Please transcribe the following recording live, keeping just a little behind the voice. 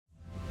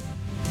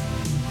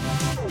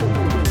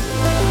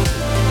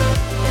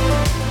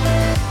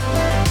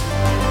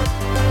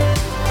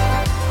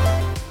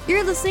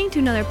listening to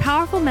another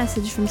powerful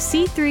message from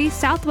C3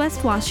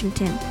 Southwest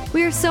Washington.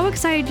 We are so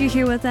excited you're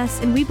here with us,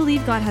 and we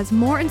believe God has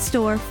more in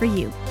store for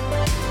you.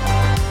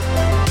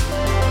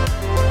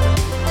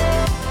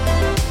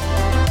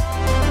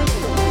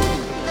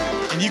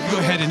 And you can go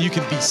ahead and you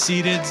can be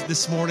seated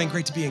this morning.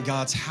 Great to be in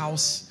God's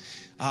house.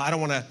 I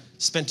don't want to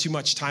spend too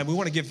much time. We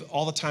want to give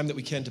all the time that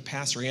we can to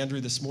Pastor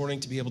Andrew this morning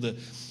to be able to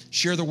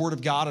share the Word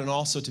of God and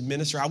also to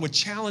minister. I would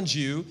challenge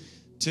you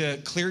to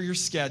clear your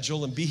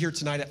schedule and be here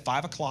tonight at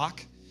 5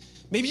 o'clock.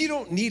 Maybe you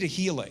don't need a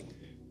healing,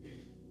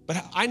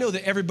 but I know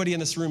that everybody in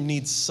this room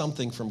needs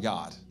something from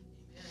God.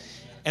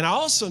 And I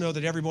also know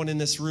that everyone in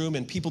this room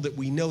and people that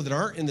we know that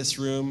aren't in this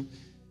room,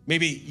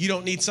 maybe you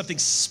don't need something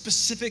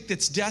specific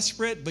that's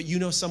desperate, but you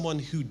know someone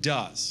who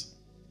does.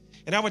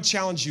 And I would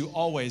challenge you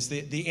always,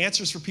 the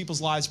answers for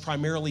people's lives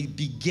primarily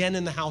begin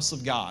in the house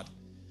of God.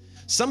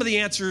 Some of the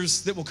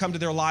answers that will come to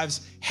their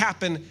lives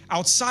happen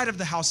outside of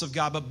the house of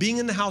God, but being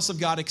in the house of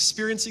God,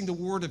 experiencing the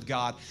Word of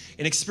God,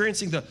 and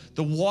experiencing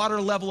the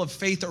water level of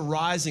faith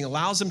arising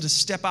allows them to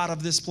step out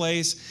of this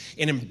place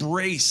and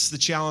embrace the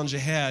challenge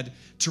ahead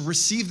to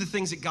receive the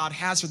things that God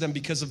has for them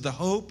because of the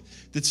hope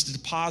that's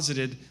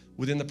deposited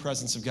within the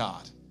presence of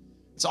God.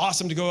 It's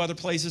awesome to go other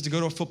places, to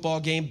go to a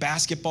football game,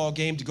 basketball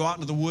game, to go out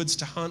into the woods,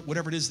 to hunt,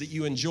 whatever it is that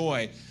you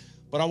enjoy.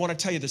 But I want to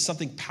tell you, there's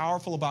something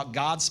powerful about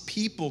God's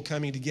people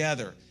coming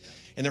together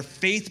and their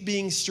faith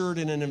being stirred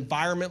in an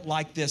environment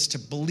like this to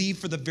believe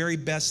for the very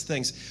best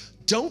things.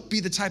 Don't be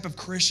the type of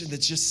Christian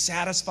that's just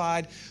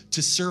satisfied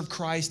to serve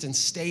Christ and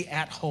stay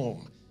at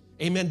home.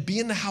 Amen. Be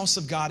in the house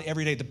of God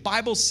every day. The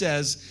Bible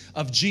says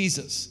of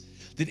Jesus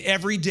that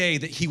every day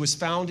that he was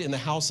found in the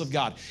house of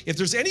God. If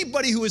there's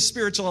anybody who is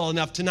spiritual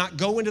enough to not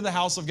go into the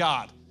house of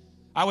God,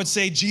 I would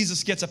say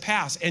Jesus gets a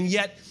pass. And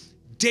yet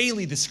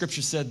daily the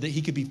scripture said that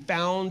he could be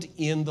found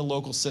in the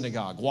local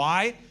synagogue.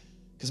 Why?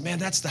 Because, man,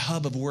 that's the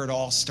hub of where it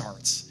all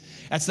starts.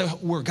 That's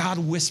where God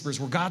whispers,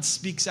 where God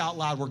speaks out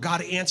loud, where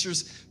God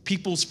answers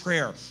people's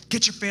prayer.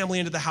 Get your family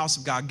into the house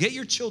of God. Get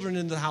your children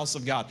into the house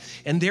of God.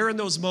 And there in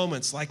those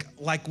moments, like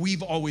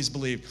we've always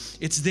believed,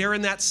 it's there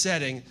in that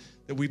setting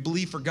that we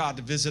believe for God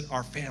to visit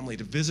our family,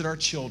 to visit our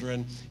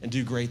children, and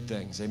do great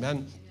things.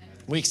 Amen?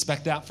 We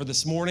expect that for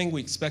this morning. We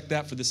expect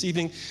that for this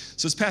evening.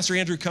 So as Pastor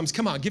Andrew comes,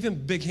 come on, give him a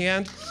big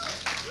hand.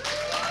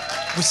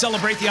 We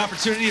celebrate the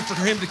opportunity for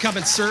him to come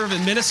and serve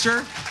and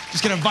minister.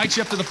 Just going to invite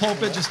you up to the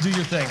pulpit. Just do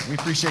your thing. We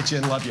appreciate you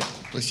and love you.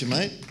 Bless you,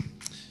 mate.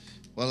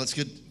 Well, it's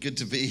good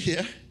to be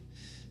here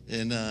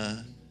in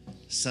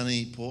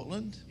sunny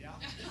Portland. Yeah.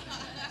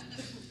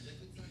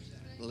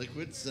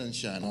 Liquid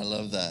sunshine. I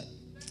love that.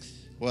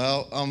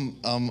 Well,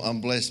 I'm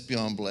blessed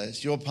beyond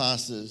blessed. Your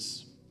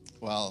pastors,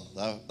 well,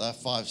 they're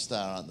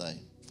 5-star, aren't they?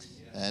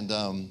 Yeah.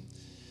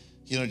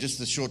 And just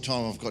the short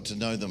time I've got to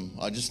know them,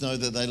 I just know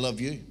that they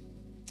love you.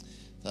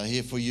 They're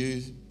here for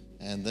you,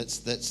 and that's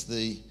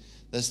the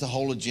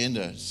whole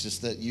agenda. It's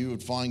just that you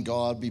would find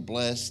God, be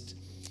blessed,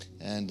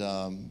 and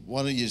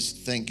why don't you just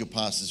thank your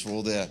pastors for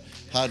all their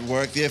hard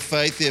work, their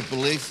faith, their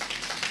belief,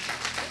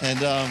 and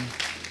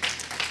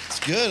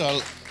it's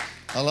good.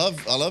 I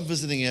love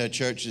visiting our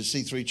churches.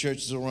 C3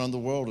 churches around the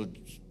world are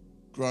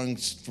growing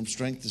from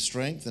strength to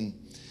strength, and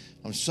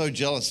I'm so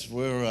jealous.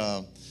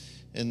 We're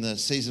in the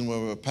season where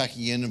we're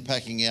packing in and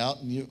packing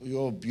out, and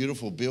your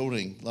beautiful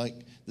building, like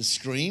the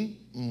screen.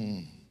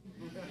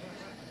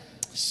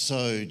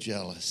 So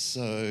jealous.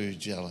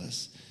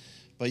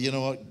 But you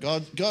know what?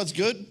 God's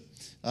good.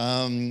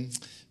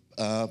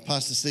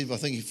 Pastor Steve, I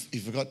think he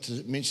forgot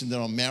to mention that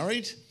I'm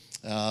married.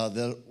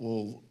 That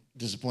will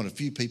disappoint a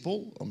few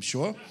people, I'm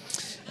sure.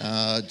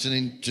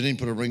 Janine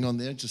put a ring on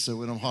there just so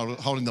when I'm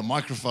holding the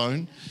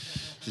microphone,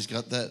 she's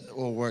got that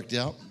all worked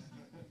out.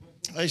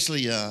 I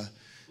actually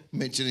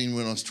met Janine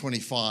when I was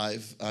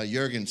 25.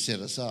 Jurgen set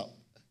us up.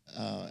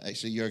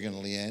 Actually, Jurgen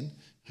and Leanne,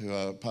 who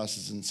are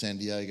pastors in San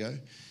Diego.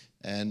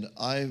 And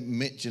I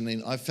met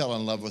Janine. I fell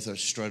in love with her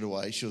straight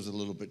away. She was a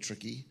little bit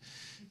tricky.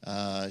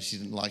 She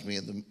didn't like me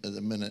at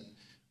the minute,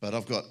 but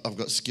I've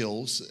got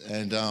skills.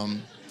 And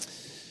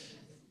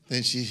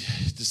then she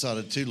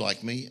decided to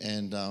like me.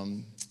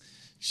 And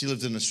she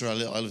lived in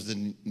Australia. I lived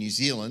in New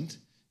Zealand.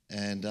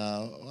 And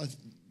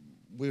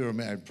we were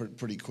married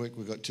pretty quick.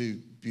 We've got 2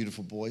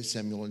 beautiful boys,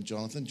 Samuel and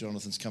Jonathan.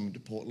 Jonathan's coming to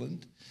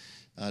Portland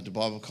to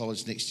Bible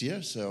college next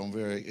year. So I'm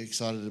very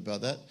excited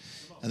about that.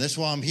 And that's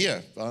why I'm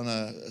here on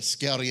a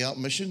scouting out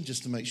mission,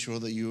 just to make sure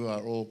that you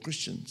are all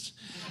Christians.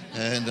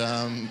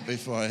 And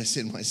before I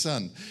send my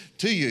son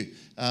to you.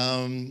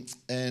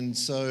 And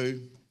so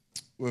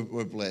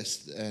we're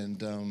blessed.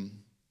 And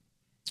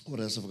what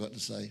else have I got to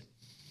say?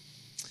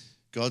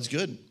 God's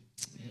good.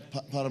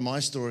 Part of my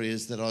story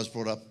is that I was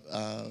brought up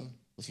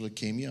with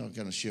leukemia. I'm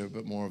going to share a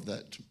bit more of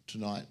that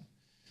tonight.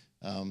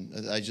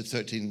 At the age of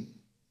 13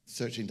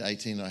 to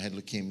 18, I had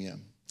leukemia.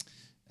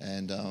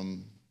 And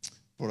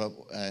brought up,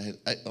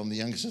 I'm the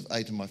youngest of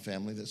 8 in my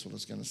family, that's what I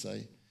was going to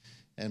say.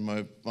 And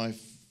my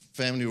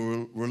family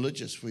were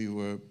religious. We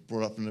were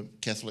brought up in a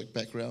Catholic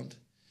background.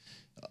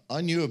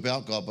 I knew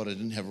about God, but I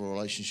didn't have a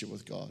relationship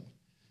with God.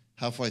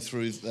 Halfway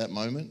through that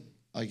moment,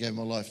 I gave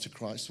my life to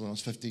Christ when I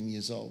was 15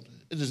 years old.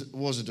 It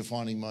was a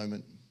defining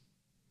moment.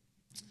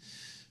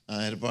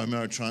 I had a bone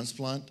marrow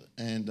transplant,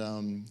 and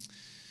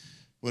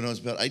when I was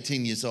about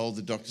 18 years old,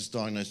 the doctors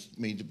diagnosed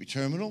me to be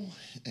terminal,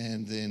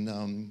 and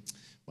then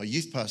my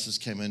youth pastors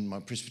came in, my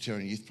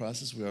Presbyterian youth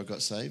pastors, where I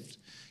got saved,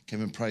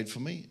 came and prayed for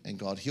me, and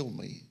God healed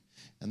me.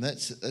 And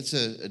that's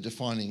a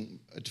defining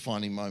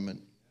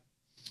moment.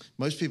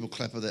 Most people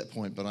clap at that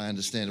point, but I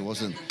understand it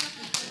wasn't.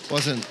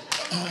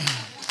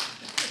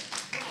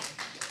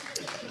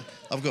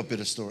 I've got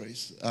better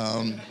stories.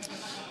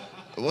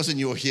 It wasn't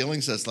your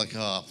healing, so it's like,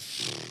 I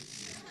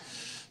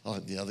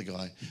like the other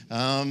guy.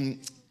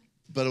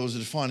 But it was a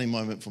defining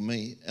moment for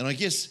me. And I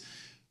guess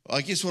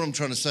what I'm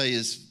trying to say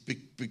is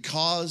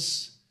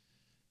because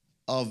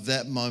of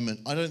that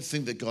moment, I don't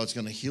think that God's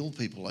going to heal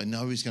people. I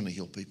know he's going to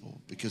heal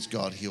people because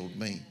God healed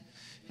me.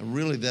 And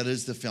really that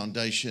is the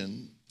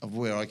foundation of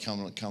where I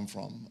come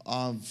from.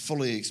 I'm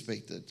fully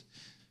expecting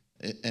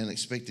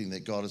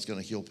that God is going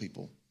to heal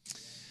people.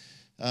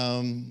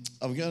 I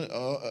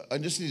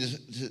just need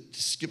to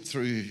skip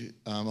through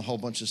a whole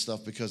bunch of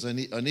stuff because I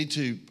need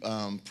to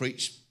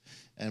preach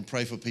and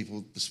pray for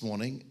people this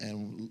morning,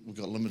 and we've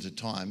got limited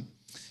time.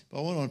 But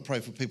I want to pray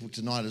for people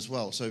tonight as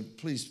well. So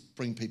please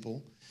bring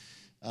people.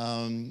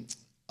 I'm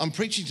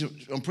preaching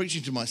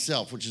to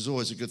myself, which is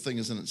always a good thing,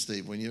 isn't it,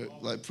 Steve? When you're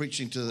like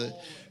preaching to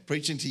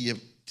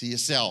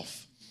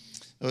yourself.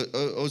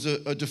 It was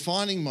a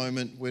defining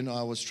moment when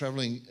I was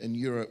traveling in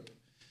Europe.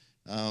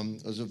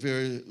 It was a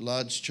very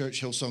large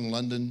church, Hillsong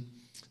London.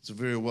 It's a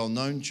very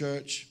well-known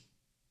church,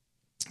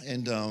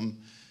 and I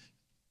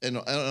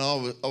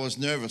was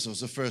nervous. It was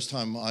the first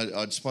time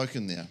I'd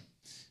spoken there,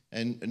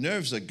 and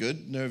nerves are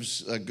good.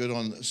 Nerves are good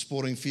on a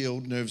sporting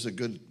field. Nerves are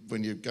good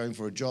when you're going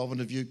for a job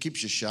interview.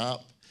 Keeps you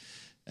sharp,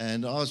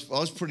 and I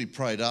was pretty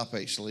prayed up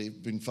actually.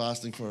 Been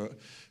fasting for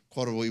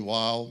quite a wee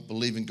while,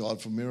 believing God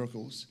for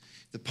miracles.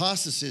 The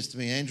pastor says to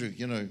me, Andrew,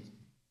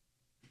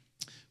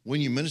 when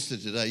you minister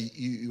today,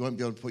 you won't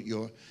be able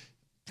to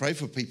pray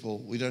for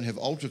people. We don't have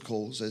altar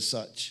calls as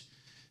such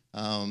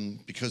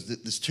because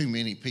there's too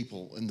many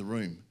people in the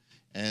room,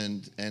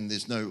 and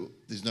there's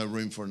no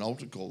room for an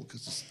altar call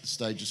because the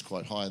stage is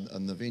quite high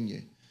in the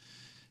venue.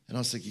 And I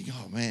was thinking,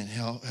 oh man,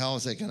 how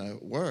is that going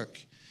to work?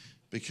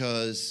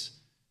 Because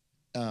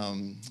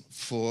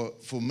for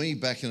me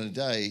back in the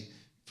day,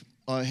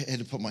 I had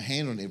to put my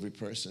hand on every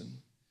person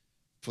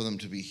for them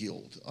to be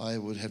healed. I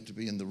would have to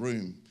be in the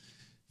room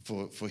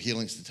for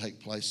healings to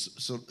take place,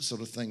 sort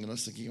of thing. And I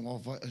was thinking,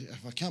 well,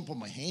 if I can't put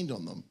my hand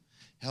on them,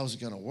 how's it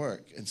going to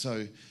work? And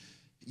so,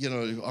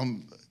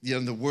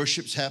 the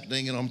worship's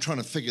happening, and I'm trying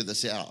to figure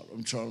this out.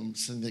 I'm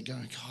sitting there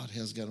going, God,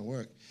 how's it going to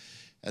work?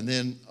 And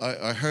then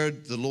I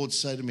heard the Lord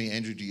say to me,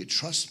 Andrew, do you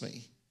trust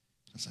me?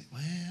 I was like,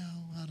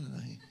 well, I don't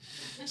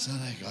know. So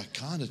I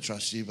kind of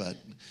trust you, but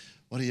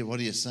what are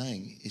you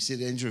saying? He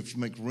said, Andrew, if you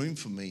make room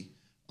for me,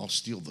 I'll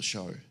steal the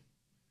show.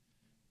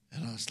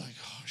 And I was like,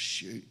 oh,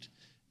 shoot.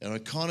 And I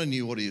kind of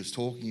knew what he was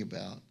talking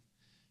about.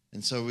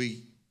 And so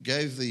we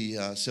gave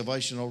the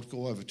salvation altar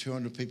call. Over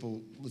 200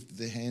 people lifted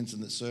their hands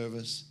in the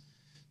service.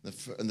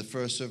 In the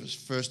first service,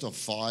 first of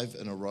 5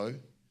 in a row.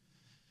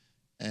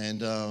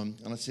 And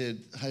I said,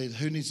 hey,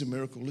 who needs a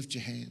miracle? Lift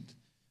your hand.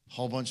 A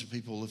whole bunch of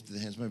people lifted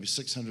their hands, maybe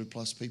 600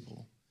 plus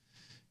people.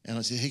 And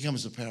I said, here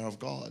comes the power of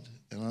God.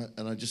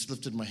 And I just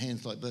lifted my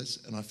hands like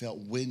this, and I felt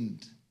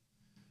wind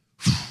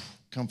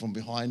come from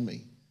behind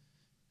me.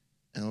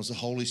 And it was the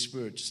Holy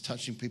Spirit just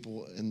touching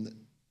people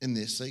in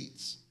their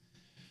seats.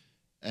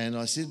 And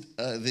I said,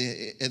 at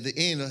the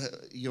end,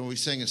 we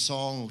sang a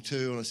song or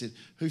two, and I said,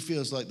 who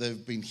feels like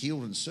they've been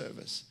healed in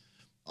service?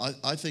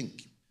 I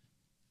think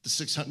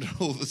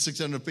all the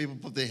 600 people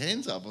put their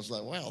hands up. I was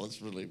like, wow,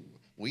 that's really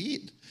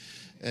weird.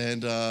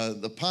 And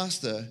the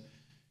pastor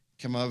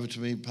came over to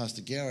me,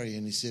 Pastor Gary,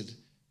 and he said,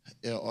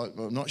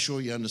 I'm not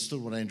sure you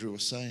understood what Andrew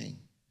was saying.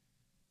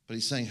 But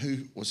he's saying,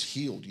 who was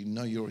healed?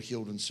 You're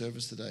healed in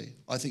service today.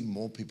 I think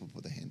more people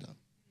put their hand up.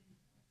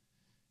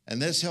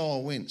 And that's how I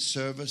went,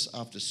 service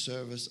after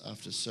service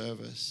after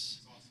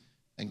service.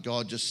 And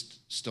God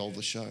just stole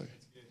the show.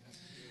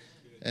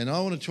 And I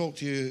want to talk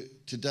to you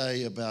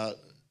today about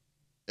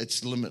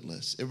it's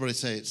limitless. Everybody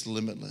say it's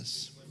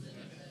limitless.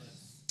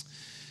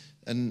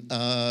 And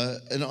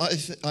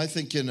I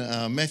think in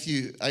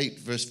Matthew 8,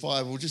 verse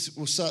 5,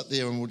 we'll start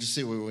there and we'll just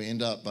see where we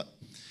end up. But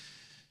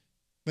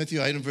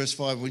Matthew 8 and verse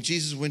 5, when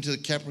Jesus went to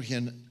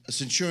Capernaum, a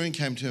centurion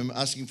came to him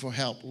asking for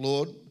help.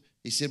 Lord,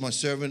 he said, my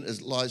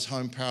servant lies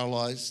home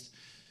paralyzed,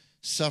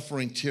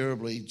 suffering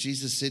terribly.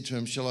 Jesus said to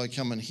him, shall I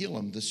come and heal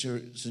him? The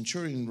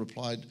centurion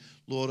replied,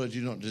 Lord, I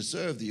do not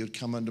deserve that you would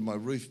come under my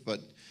roof, but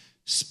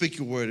speak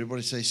a word.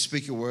 Everybody say,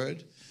 speak a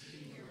word.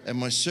 And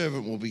my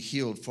servant will be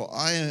healed. For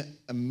I am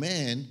a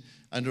man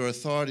under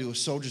authority with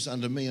soldiers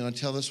under me, and I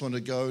tell this one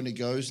to go, and he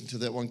goes, and to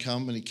that one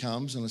come, and he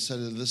comes, and I say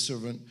to this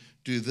servant,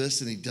 do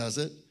this, and he does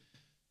it.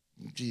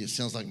 Gee, it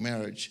sounds like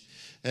marriage.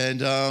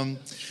 And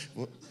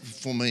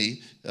for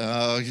me,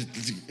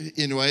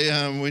 anyway,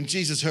 when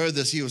Jesus heard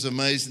this, he was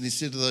amazed, and he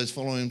said to those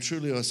following him,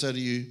 truly I say to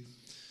you,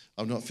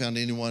 I've not found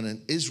anyone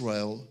in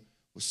Israel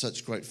with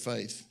such great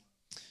faith.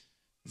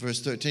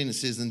 Verse 13, it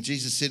says, "Then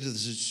Jesus said to the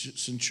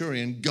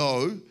centurion,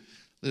 'Go,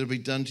 let it be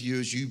done to you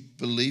as you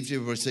believed.'"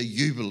 Everybody say,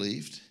 "You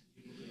believed."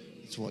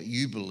 That's what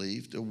you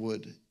believed it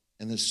would.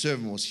 "And the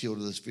servant was healed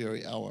at this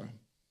very hour."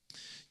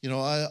 You know,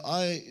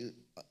 I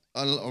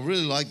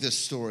really like this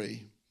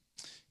story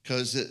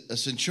because a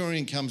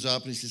centurion comes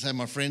up and he says, "Hey,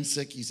 my friend's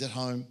sick. He's at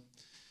home."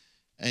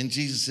 And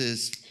Jesus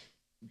says,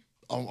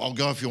 I'll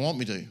go if you want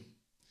me to.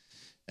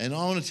 And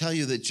I want to tell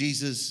you that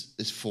Jesus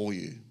is for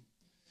you.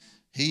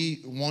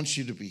 He wants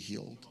you to be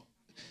healed.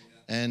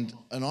 And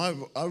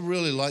I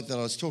really like that.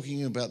 I was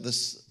talking about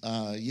this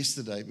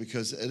yesterday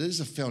because it is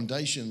a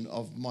foundation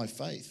of my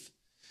faith,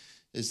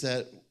 is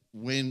that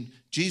when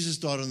Jesus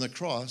died on the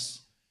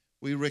cross,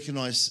 we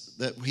recognize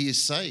that he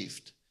is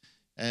saved.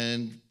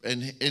 And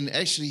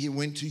actually he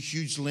went to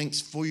huge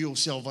lengths for your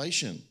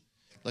salvation.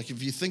 Like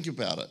if you think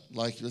about it,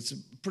 like it's a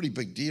pretty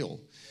big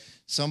deal.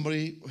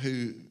 Somebody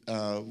who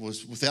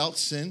was without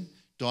sin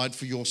died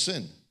for your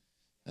sin.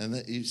 And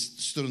that he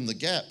stood in the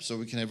gap so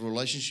we can have a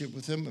relationship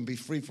with him and be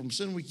free from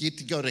sin. We get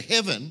to go to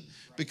heaven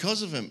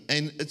because of him.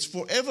 And it's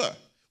forever,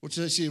 which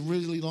is actually a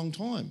really long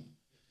time.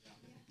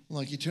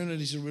 Like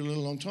eternity is a really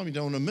long time. You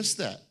don't want to miss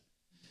that.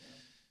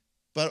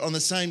 But on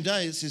the same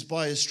day, it says,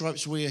 "By his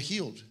stripes we are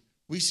healed."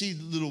 We see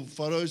little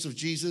photos of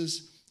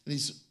Jesus, and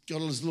he's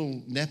got his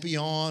little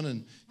nappy on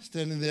and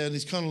standing there, and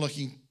he's kind of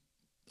looking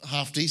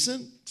half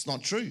decent. It's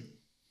not true.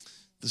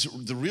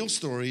 The real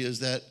story is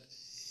that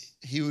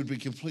he would be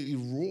completely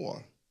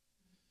raw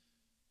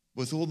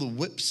with all the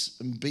whips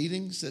and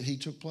beatings that he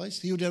took place.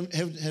 He would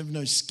have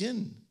no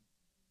skin.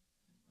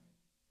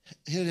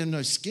 He would have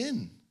no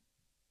skin.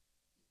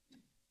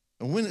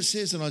 And when it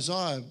says in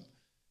Isaiah,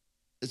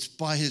 it's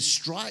by his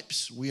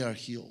stripes we are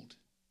healed.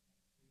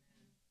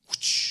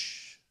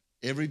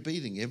 Every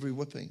beating, every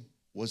whipping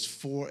was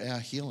for our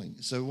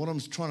healing. So what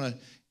I'm trying to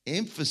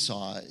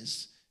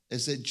emphasize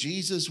is that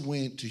Jesus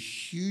went to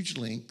huge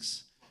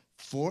lengths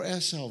for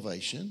our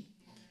salvation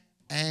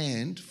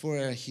and for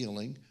our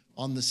healing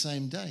on the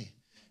same day.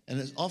 And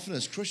as often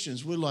as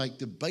Christians, we're like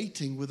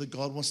debating whether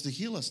God wants to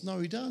heal us. No,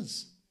 he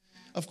does.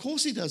 Of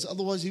course he does.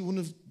 Otherwise, he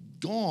wouldn't have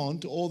gone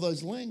to all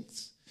those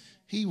lengths.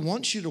 He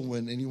wants you to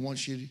win and he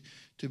wants you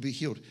to be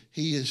healed.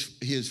 He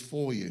is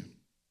for you.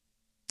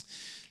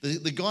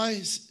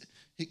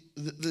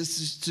 The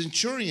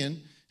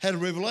centurion had a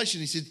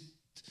revelation. He said,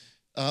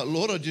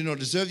 "Lord, I do not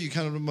deserve you to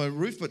come under my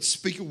roof, but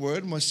speak a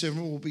word and my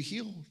servant will be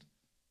healed."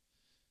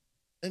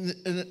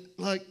 And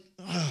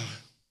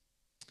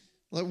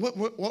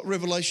what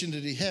revelation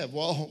did he have?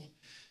 Well,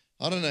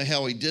 I don't know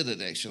how he did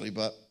it actually,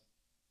 but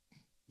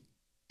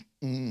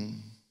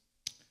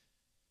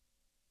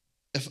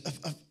if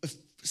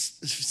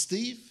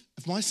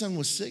my son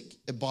was sick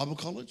at Bible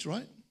college,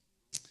 right?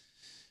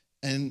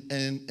 And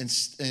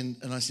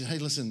I said, "Hey,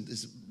 listen,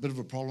 there's a bit of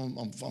a problem.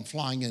 I'm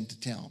flying into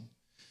town,"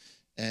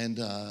 and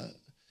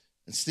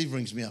Steve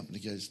rings me up and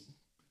he goes,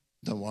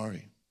 "Don't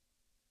worry,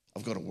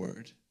 I've got a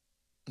word."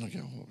 And I go,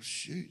 "Oh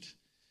shoot!"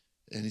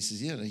 And he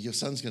says, "Yeah, your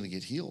son's going to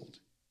get healed."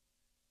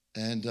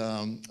 And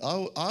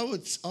I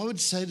would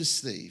say to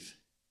Steve,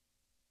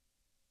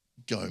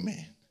 "Go,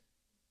 man.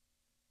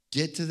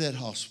 Get to that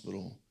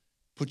hospital,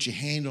 put your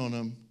hand on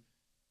him,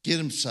 get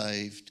him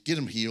saved, get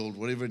him healed,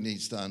 whatever it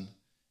needs done,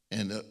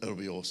 and it'll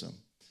be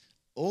awesome."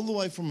 All the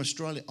way from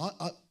Australia,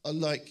 I'm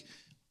not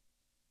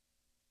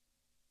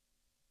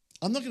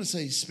going to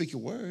say speak a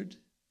word.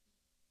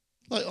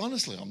 Like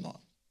honestly, I'm not.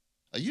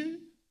 Are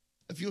you?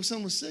 If your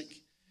son was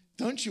sick,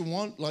 don't you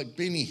want like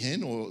Benny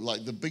Hinn or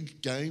like the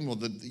big game or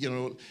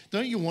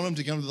don't you want him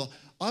to come to the...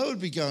 I would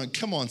be going,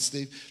 "Come on,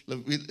 Steve.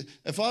 Look,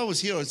 if I was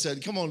here, I'd say,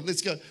 come on,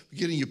 let's go. We're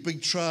getting your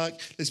big truck.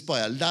 Let's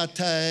buy a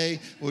latte.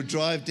 We'll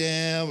drive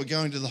down. We're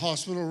going to the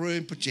hospital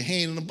room. Put your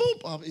hand on him.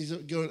 Boop.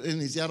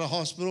 He's out of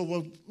hospital."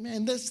 Well,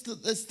 man, that's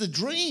the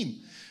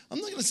dream. I'm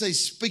not going to say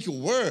speak a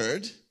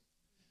word.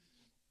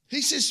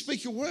 He says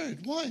speak a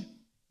word. Why?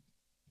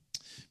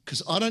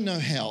 Because I don't know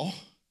how,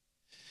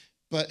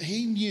 but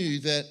he knew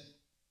that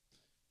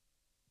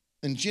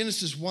in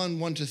Genesis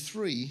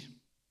 1:1-3,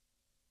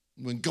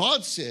 when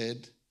God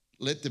said,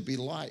 "Let there be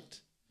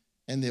light,"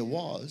 and there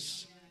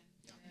was,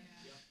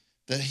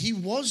 that he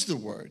was the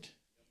Word.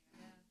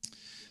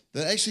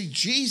 That actually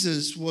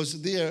Jesus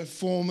was there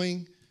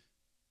forming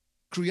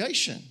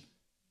creation.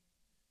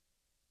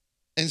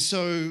 And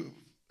so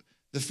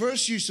the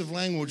first use of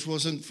language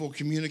wasn't for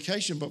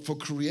communication, but for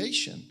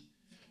creation,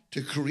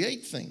 to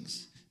create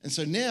things. And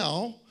so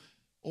now,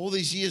 all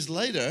these years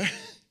later,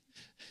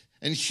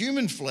 in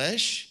human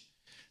flesh,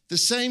 the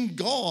same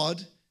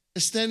God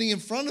is standing in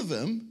front of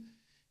him,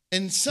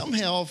 and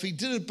somehow if he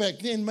did it back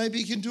then, maybe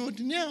he can do it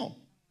now.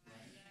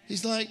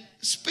 He's like,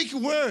 speak a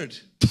word,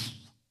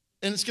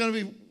 and it's going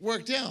to be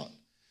worked out.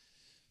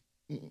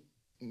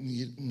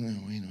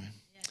 Anyway,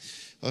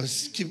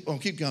 I'll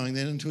keep going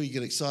then until you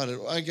get excited.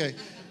 Okay.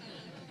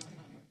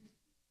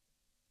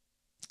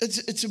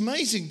 It's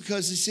amazing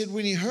because he said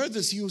when he heard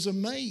this, he was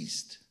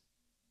amazed.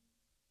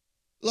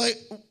 Like,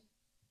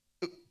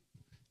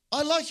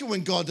 I like it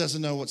when God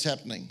doesn't know what's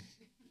happening.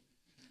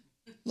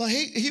 Like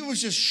he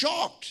was just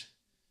shocked.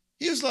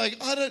 He was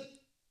like,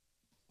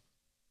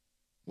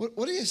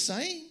 what are you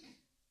saying?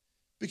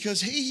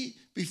 Because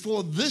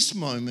before this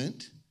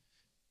moment,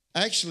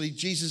 actually,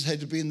 Jesus had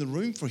to be in the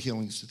room for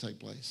healings to take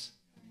place.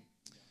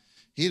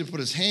 He had to put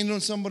his hand on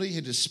somebody, he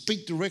had to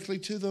speak directly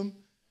to them.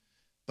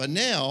 But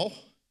now,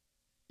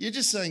 you're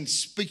just saying,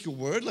 speak your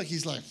word. Like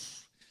he's like,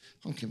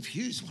 I'm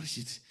confused. What is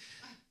it?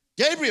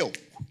 Gabriel,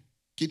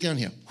 get down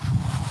here.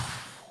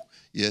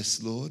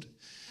 Yes, Lord.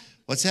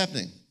 What's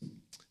happening?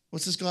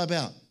 What's this guy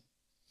about?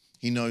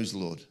 He knows,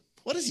 Lord.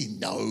 What does he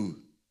know?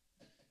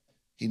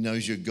 He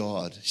knows you're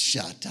God.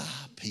 Shut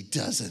up. He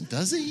doesn't,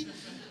 does he?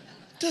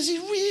 Does he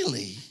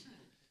really?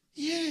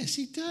 Yes,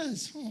 he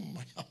does. Oh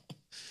my God.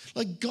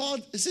 Like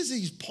God, it says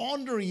he's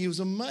pondering. He was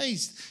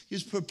amazed. He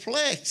was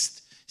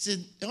perplexed. He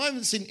said, I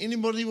haven't seen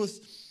anybody with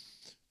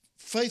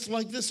faith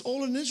like this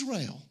all in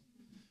Israel.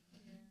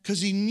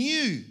 Because he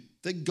knew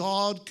that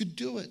God could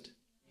do it.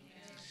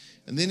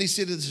 And then he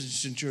said to the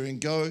centurion,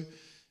 go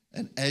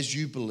and as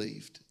you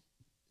believed.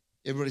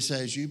 Everybody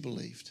say, as you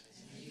believed.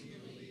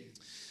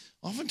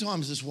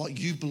 Oftentimes it's what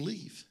you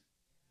believe.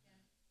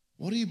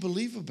 What do you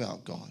believe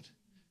about God?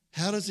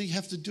 How does he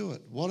have to do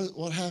it?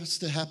 What has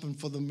to happen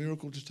for the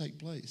miracle to take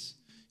place?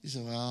 You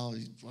say, well,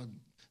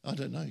 I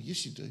don't know.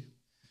 Yes, you do.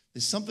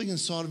 There's something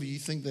inside of you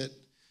think that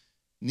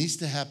needs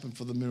to happen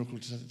for the miracle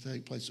to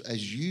take place.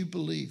 As you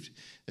believed,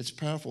 it's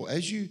powerful.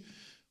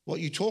 What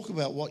you talk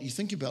about, what you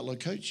think about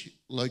locates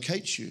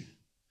you.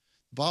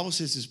 The Bible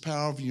says there's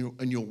power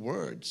in your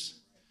words.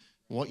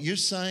 What you're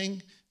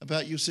saying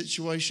about your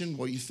situation,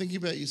 what you're thinking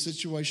about your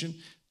situation,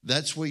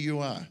 that's where you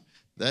are.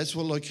 That's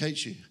what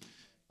locates you.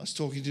 I was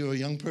talking to a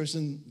young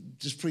person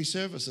just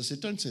pre-service. I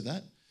said, don't say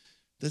that.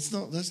 That's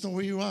not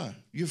where you are.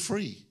 You're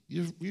free.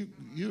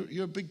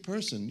 You're a big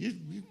person.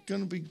 You're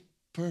going to be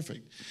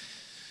perfect.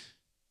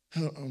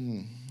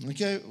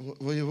 Okay,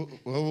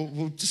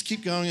 we'll just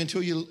keep going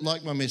until you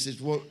like my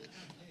message.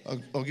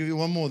 I'll give you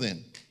one more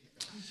then.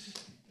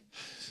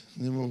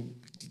 And then we'll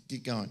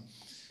get going.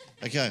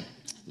 Okay,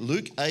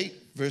 Luke 8,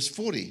 verse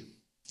 40.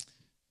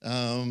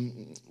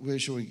 Where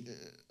shall we?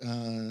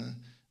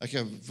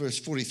 Verse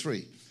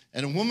 43.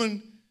 And a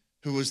woman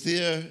who was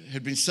there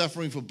had been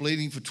suffering for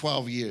bleeding for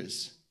 12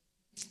 years.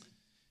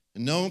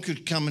 And no one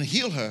could come and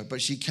heal her,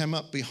 but she came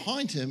up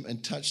behind him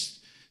and touched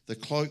the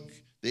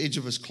edge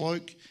of his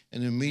cloak,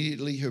 and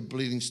immediately her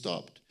bleeding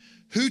stopped.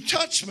 Who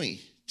touched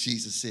me?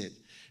 Jesus said.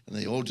 And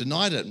they all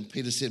denied it. And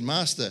Peter said,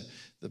 Master,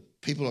 the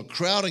people are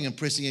crowding and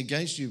pressing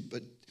against you.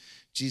 But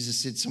Jesus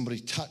said, somebody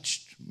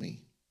touched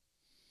me.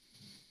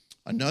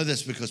 I know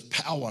that's because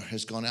power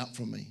has gone out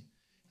from me.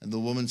 And the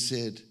woman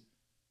said,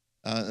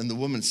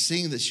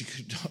 seeing that she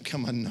could not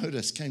come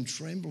unnoticed, came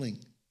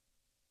trembling,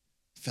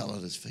 fell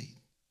at his feet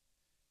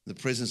in the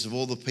presence of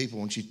all the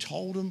people. And she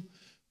told him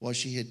why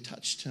she had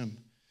touched him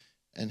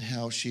and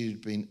how she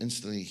had been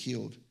instantly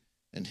healed.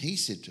 And he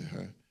said to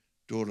her,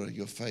 daughter,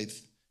 your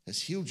faith has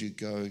healed you.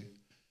 Go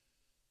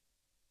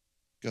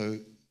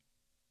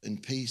in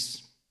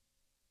peace.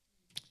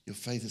 Your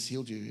faith has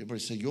healed you. Everybody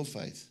say your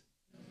faith.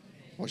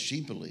 What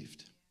she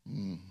believed.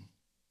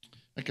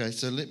 Okay,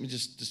 so let me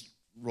just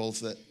roll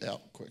that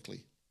out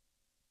quickly.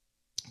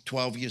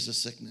 12 years of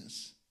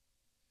sickness.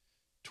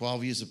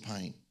 12 years of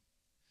pain.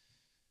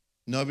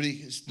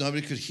 Nobody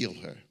could heal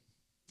her.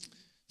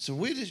 So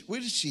where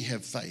did she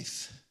have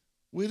faith?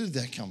 Where did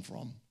that come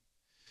from?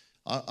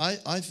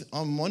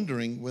 I'm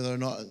wondering whether or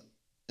not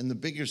in the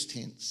beggars'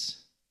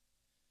 tents,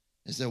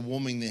 as they're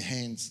warming their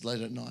hands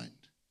late at night,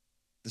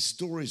 the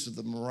stories of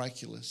the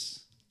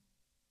miraculous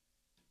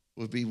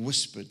would be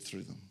whispered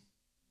through them.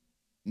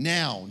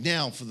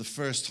 Now, for the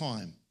first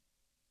time,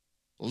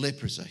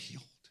 lepers are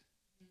healed.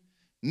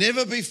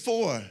 Never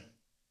before,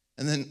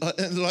 and then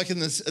like in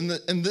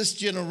this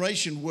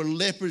generation, were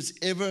lepers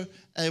ever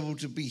able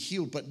to be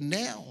healed. But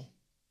now,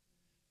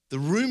 the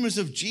rumors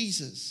of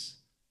Jesus,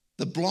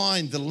 the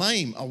blind, the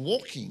lame are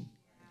walking.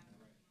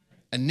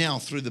 And now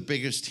through the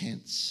beggars'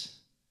 tents,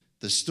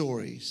 the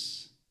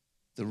stories,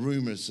 the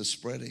rumors are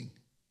spreading.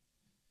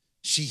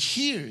 She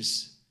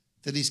hears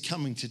that he's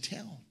coming to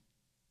town.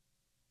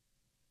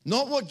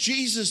 Not what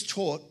Jesus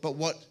taught, but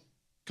what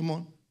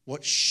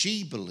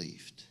she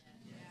believed.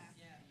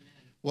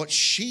 What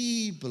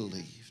she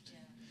believed.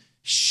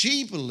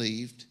 She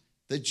believed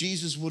that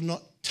Jesus would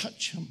not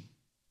touch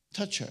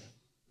her,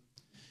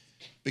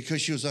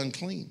 because she was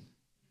unclean.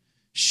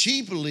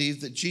 She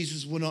believed that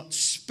Jesus would not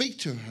speak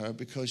to her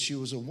because she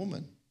was a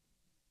woman.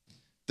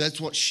 That's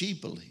what she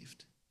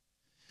believed.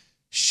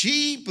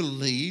 She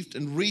believed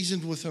and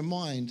reasoned with her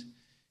mind,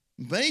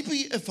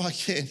 maybe if I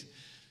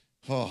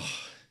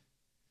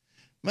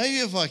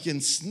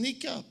can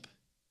sneak up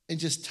and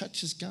just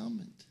touch his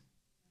garment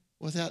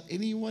without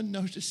anyone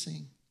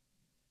noticing,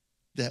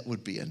 that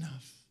would be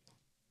enough.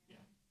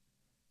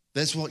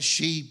 That's what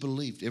she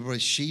believed. Everybody,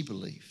 she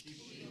believed.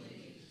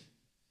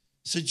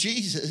 So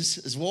Jesus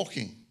is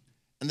walking,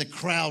 and the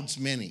crowd's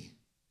many.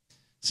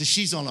 So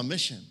she's on a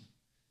mission.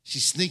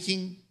 She's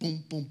sneaking,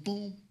 boom, boom,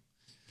 boom,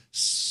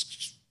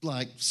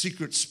 like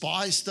secret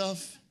spy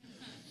stuff.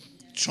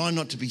 trying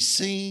not to be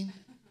seen,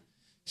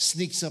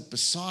 sneaks up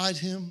beside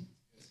him.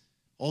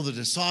 All the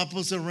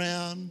disciples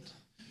around.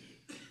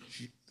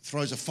 She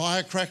throws a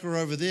firecracker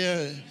over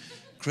there,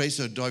 creates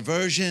a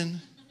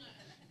diversion,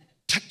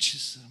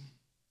 touches them.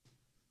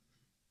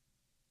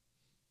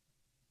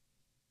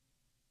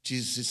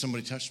 Jesus said,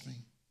 somebody touched me.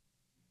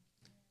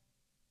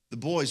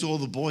 All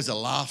the boys are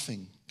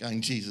laughing,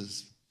 going,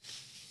 Jesus,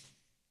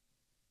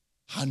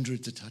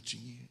 hundreds are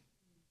touching you.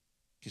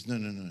 He goes,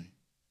 no.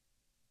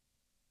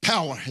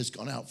 Power has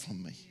gone out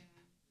from me.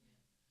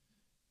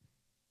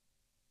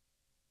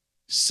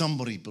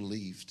 Somebody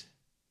believed.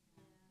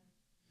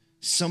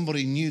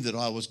 Somebody knew that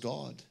I was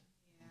God.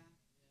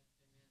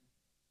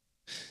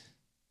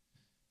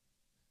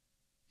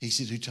 He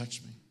said, who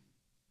touched me?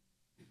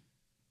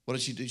 What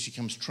does she do? She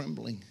comes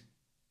trembling.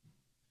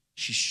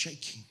 She's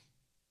shaking.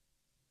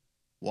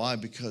 Why?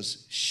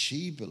 Because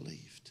she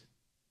believed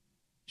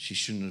she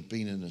shouldn't have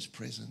been in his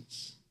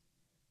presence.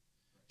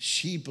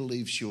 She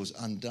believed she was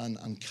undone,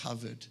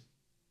 uncovered,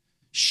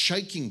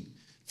 shaking,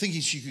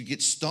 thinking she could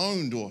get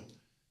stoned or...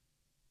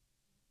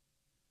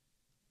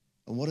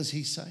 And what does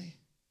he say?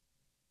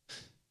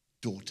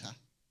 Daughter,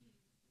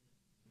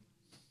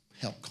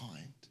 how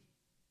kind,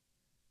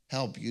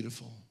 how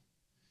beautiful.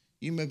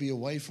 You may be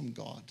away from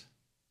God.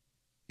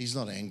 He's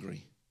not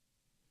angry.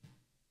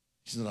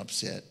 He's not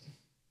upset.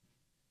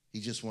 He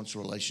just wants a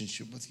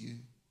relationship with you.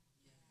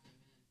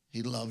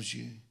 He loves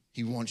you.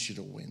 He wants you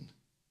to win.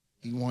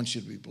 He wants you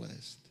to be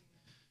blessed.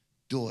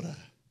 Daughter,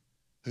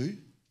 who?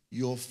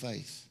 Your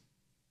faith.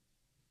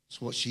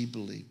 It's what she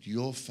believed.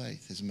 Your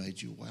faith has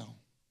made you well.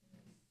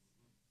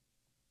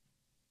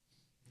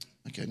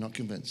 Okay, not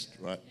convinced,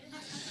 right?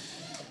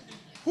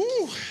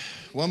 Whew.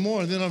 One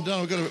more and then I'm done.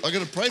 I've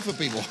got to pray for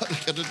people.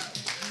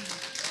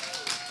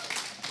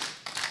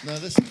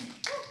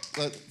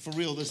 But for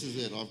real, this is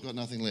it. I've got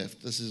nothing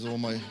left. This is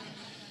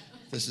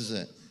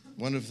it.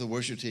 Wonder if the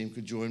worship team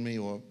could join me,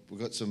 or we've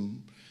got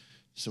some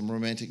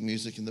romantic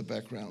music in the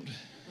background.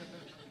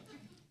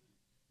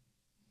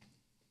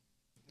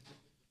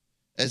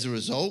 As a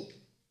result,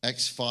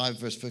 Acts 5,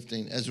 verse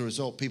 15, as a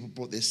result, people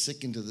brought their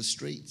sick into the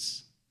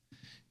streets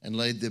and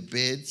laid their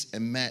beds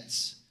and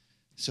mats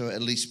so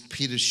at least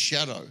Peter's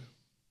shadow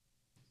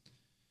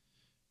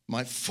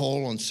might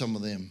fall on some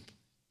of them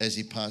as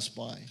he passed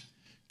by.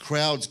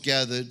 Crowds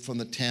gathered from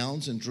the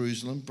towns in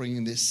Jerusalem,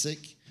 bringing their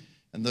sick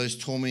and those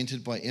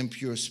tormented by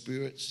impure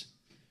spirits,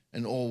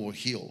 and all were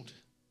healed.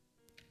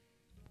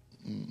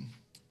 I'm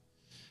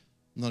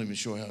not even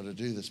sure how to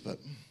do this, but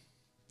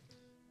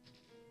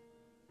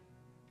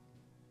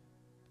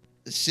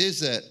it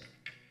says that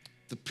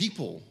the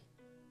people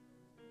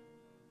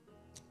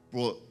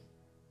brought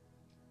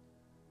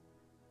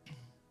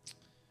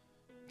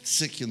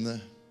sick and the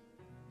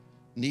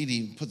needy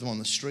and put them on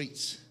the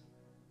streets.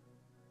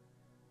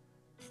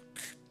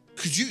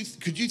 Could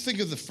you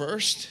think of the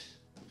first?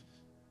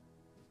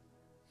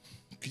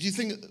 Could you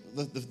think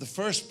of the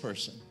first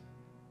person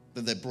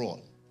that they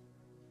brought?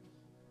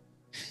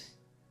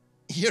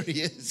 Here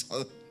he is.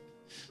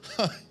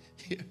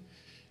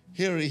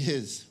 Here he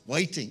is,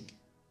 waiting.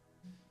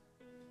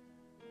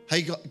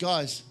 Hey,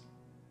 guys,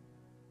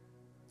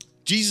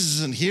 Jesus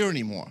isn't here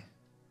anymore.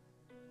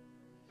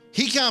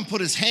 He can't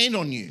put his hand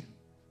on you.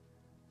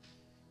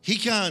 He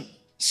can't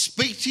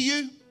speak to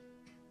you.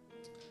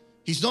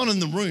 He's not in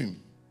the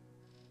room.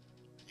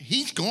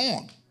 He's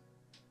gone.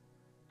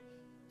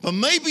 But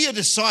maybe a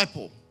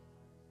disciple,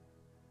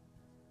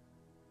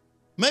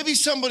 maybe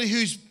somebody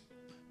who's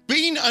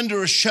been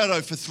under a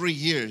shadow for 3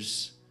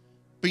 years,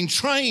 been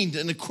trained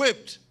and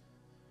equipped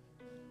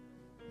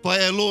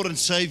by our Lord and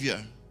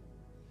Savior.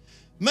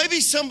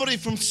 Maybe somebody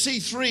from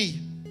C3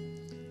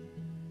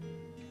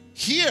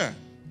 here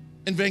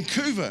in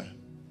Vancouver.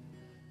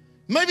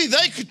 Maybe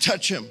they could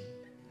touch him.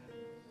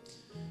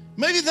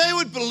 Maybe they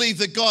would believe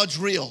that God's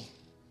real.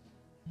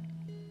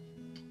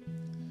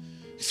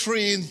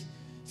 3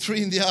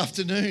 in the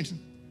afternoon.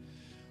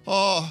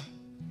 Oh,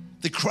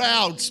 the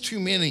crowd's too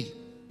many.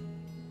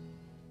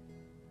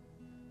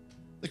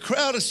 The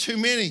crowd is too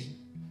many.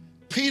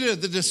 Peter,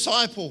 the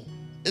disciple,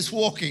 is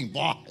walking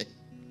by.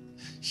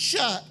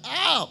 Shut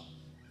up.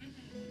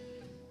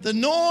 The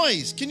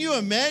noise, can you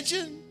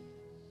imagine?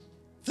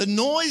 The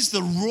noise,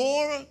 the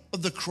roar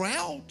of the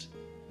crowd.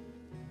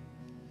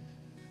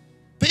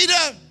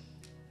 Peter,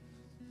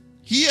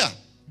 here.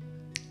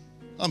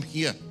 I'm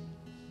here.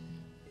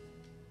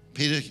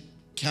 Peter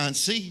can't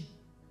see.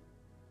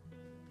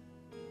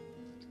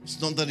 It's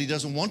not that he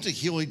doesn't want to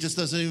heal, he just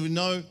doesn't even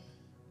know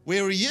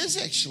where he is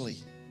actually.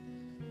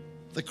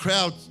 The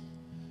crowd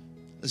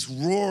is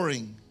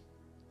roaring,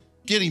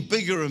 getting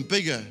bigger and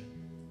bigger.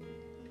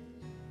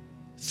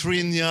 3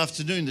 in the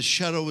afternoon, the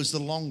shadow is the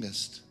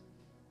longest.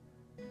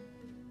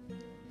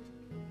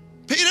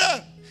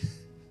 Peter,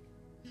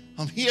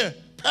 I'm here,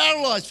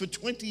 paralyzed for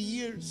 20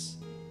 years.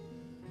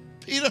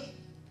 Peter,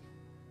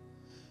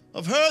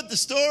 I've heard the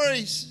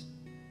stories.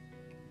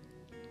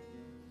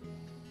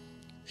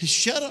 His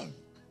shadow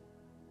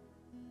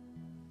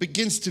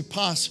begins to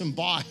pass him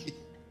by.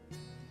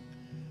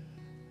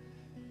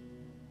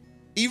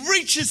 He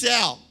reaches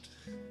out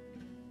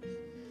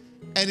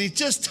and he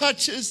just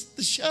touches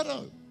the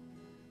shadow.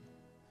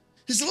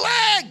 His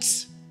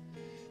legs.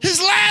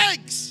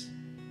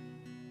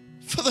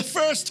 For the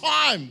first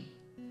time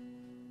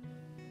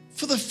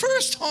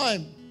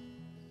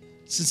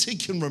since he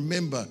can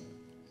remember,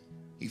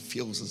 he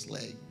feels his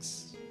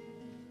legs.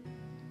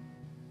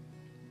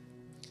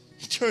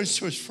 He turns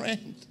to his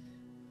friend.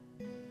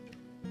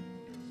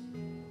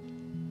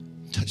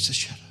 Touch the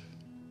shadow.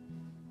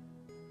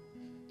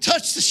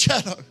 Touch the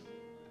shadow.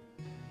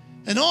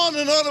 And on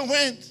it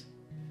went.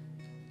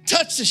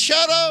 Touch the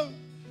shadow.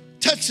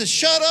 Touch the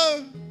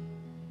shadow.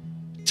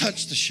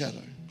 Touch the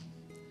shadow.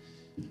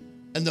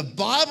 And the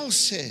Bible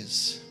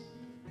says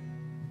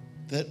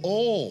that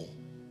all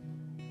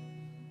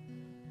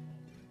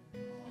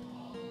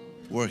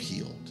were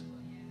healed.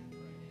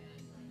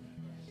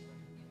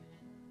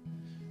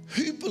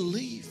 Who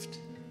believed?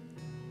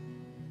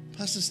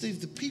 Pastor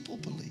Steve, the people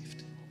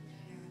believed.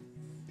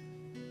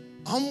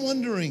 I'm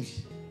wondering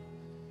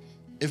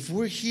if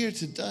we're here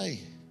today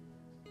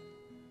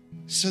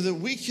so that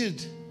we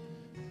could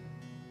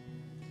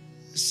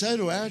say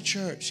to our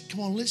church,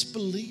 come on, let's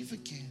believe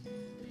again.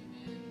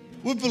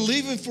 We're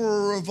believing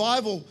for a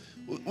revival.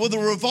 Well, the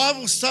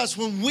revival starts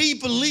when we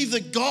believe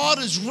that God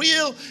is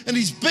real and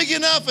He's big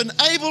enough and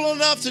able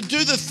enough to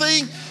do the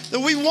thing that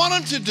we want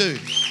Him to do.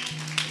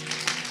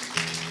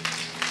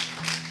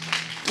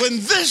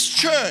 When this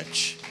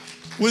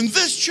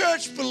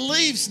church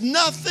believes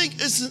nothing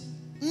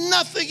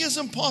is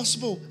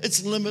impossible,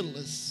 it's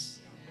limitless.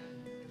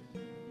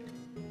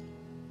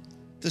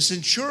 The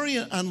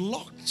centurion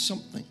unlocked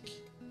something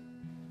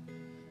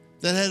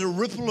that had a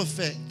ripple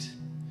effect.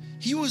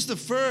 He was the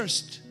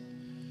first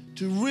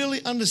to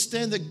really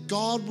understand that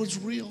God was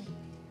real.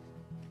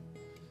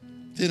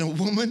 Then a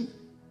woman,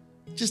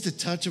 just a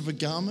touch of a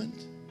garment,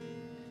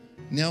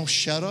 now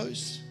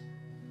shadows.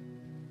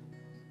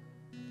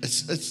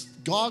 It's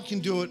God can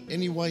do it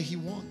any way He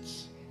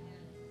wants.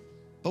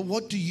 But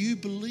what do you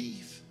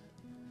believe?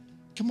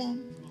 Come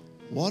on.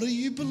 What do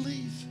you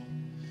believe?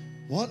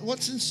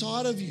 What's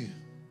inside of you?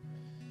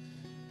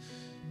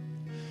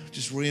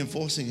 Just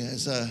reinforcing it,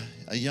 as a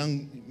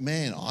young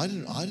man, I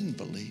didn't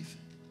believe.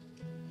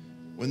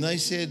 When they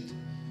said,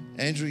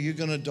 Andrew, you're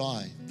going to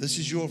die. This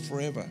is your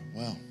forever.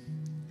 Wow.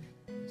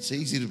 It's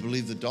easy to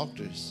believe the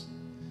doctors.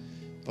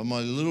 But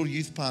my little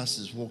youth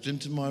pastors walked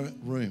into my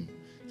room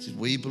and said,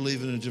 we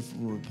believe in a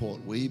different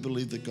report. We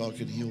believe that God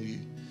can heal you.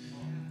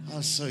 I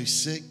was so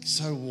sick,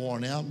 so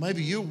worn out.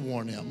 Maybe you're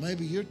worn out.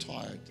 Maybe you're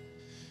tired.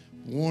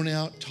 Worn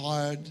out,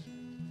 tired,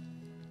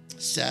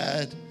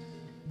 sad.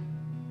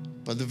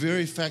 But the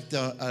very fact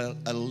that I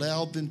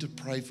allowed them to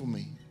pray for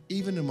me,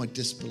 even in my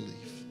disbelief,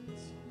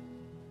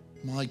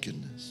 my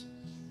goodness,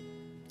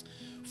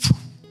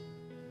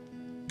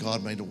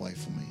 God made a way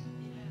for me.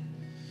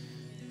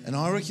 And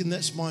I reckon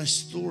that's my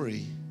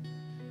story.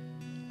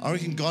 I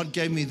reckon God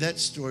gave me that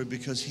story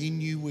because He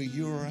knew where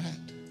you were at.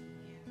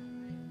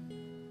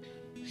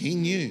 He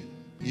knew.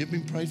 You've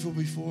been prayed for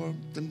before,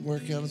 didn't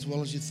work out as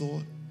well as you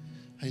thought.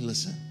 Hey,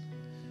 listen.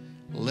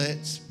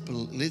 Let's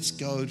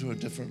go to a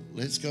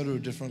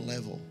different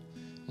level.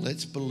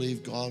 Let's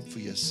believe God for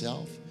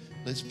yourself.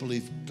 Let's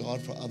believe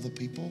God for other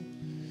people.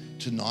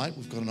 Tonight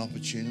we've got an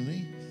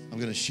opportunity. I'm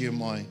going to share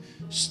my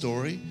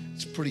story.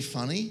 It's pretty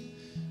funny.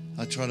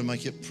 I try to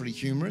make it pretty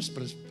humorous,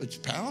 but it's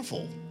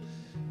powerful.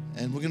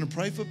 And we're going to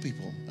pray for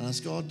people and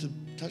ask God to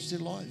touch their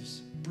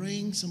lives.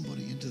 Bring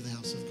somebody into the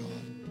house of God.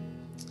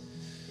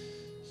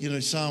 You know,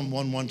 Psalm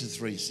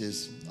 1:1-3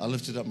 says, I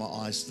lifted up my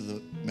eyes to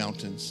the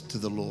mountains, to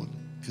the Lord,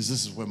 because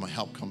this is where my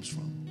help comes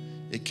from.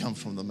 It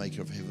comes from the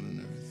maker of heaven and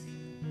earth.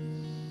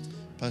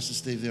 Pastor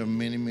Steve, there are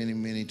many, many,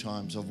 many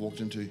times I've walked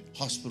into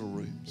hospital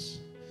rooms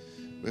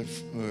where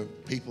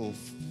people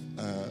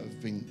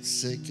have been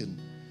sick, and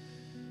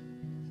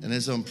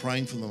as I'm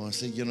praying for them, I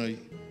say, you know,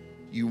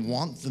 you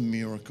want the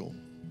miracle.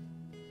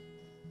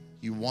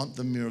 You want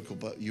the miracle,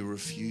 but you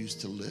refuse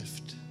to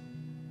lift.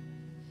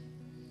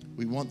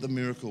 We want the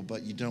miracle,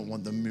 but you don't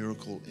want the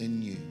miracle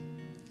in you.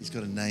 He's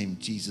got a name,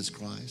 Jesus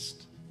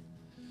Christ.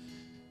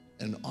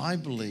 And I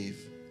believe,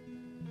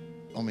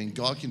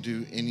 God can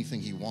do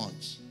anything He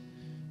wants,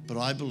 but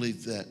I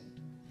believe that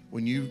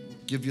when you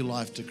give your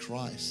life to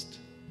Christ,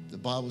 the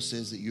Bible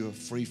says that you are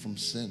free from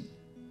sin,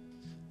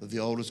 that the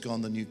old is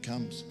gone, the new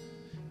comes.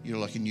 You're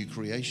like a new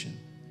creation.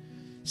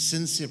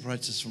 Sin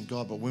separates us from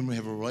God, but when we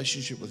have a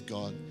relationship with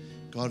God,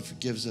 God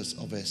forgives us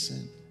of our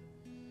sin.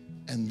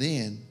 And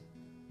then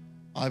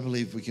I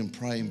believe we can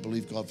pray and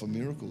believe God for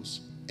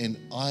miracles. And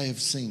I have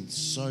seen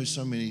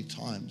so many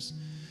times,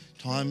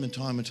 time and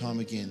time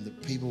again,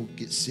 that people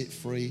get set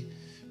free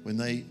when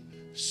they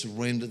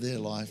surrender their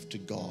life to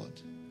God.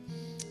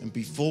 And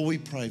before we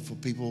pray for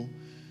people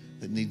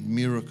that need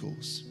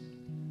miracles,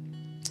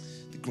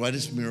 the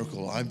greatest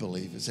miracle, I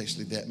believe, is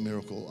actually that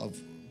miracle of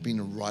being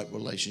in a right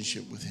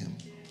relationship with Him.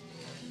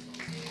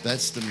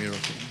 That's the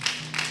miracle.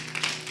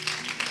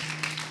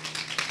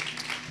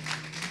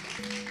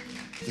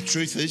 The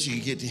truth is, you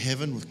can get to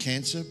heaven with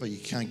cancer, but you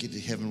can't get to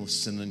heaven with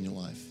sin in your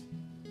life.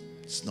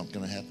 It's not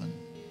going to happen.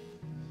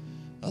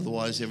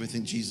 Otherwise,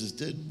 everything Jesus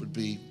did would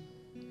be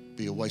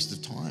a waste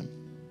of time.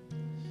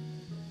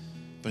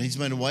 But he's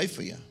made a way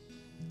for you.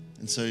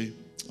 And so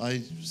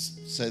I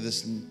say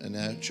this in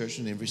our church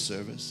in every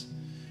service.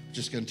 We're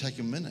just going to take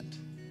a minute.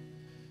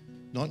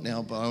 Not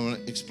now, but I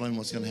want to explain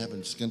what's going to happen.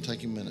 It's just going to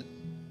take a minute.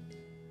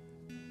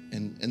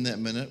 And in that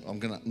minute,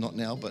 not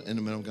now, but in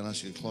a minute, I'm going to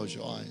ask you to close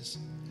your eyes.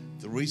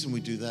 The reason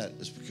we do that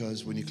is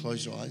because when you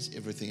close your eyes,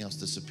 everything else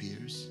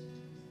disappears.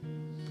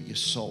 But your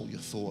soul, your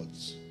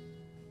thoughts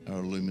are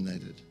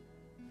illuminated.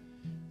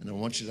 And I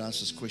want you to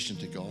ask this question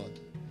to God.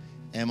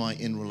 Am I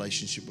in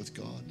relationship with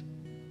God?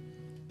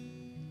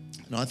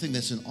 And I think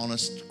that's an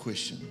honest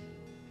question.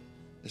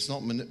 It's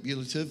not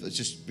manipulative. It's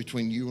just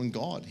between you and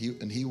God.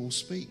 He will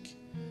speak.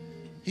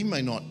 He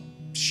may not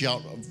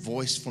shout a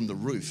voice from the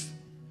roof,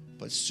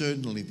 but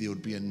certainly there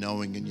would be a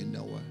knowing in your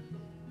knower,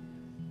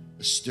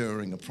 a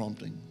stirring, a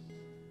prompting.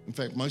 In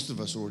fact, most of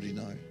us already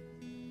know.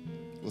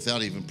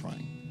 Without even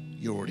praying,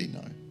 you already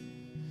know.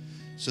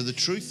 So the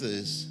truth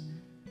is,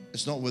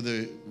 it's not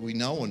whether we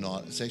know or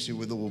not, it's actually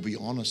whether we'll be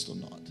honest or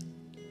not.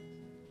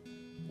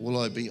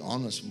 Will I be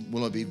honest?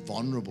 Will I be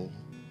vulnerable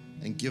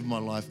and give my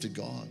life to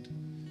God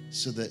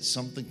so that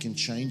something can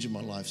change in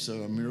my life,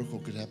 so a miracle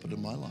could happen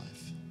in my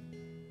life?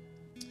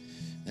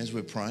 As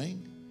we're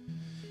praying,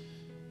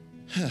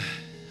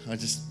 I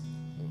just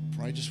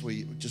pray just where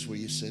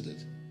you said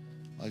it.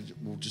 I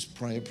will just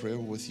pray a prayer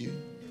with you.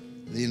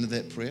 At the end of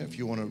that prayer, if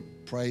you want to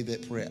pray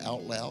that prayer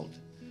out loud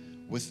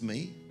with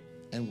me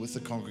and with the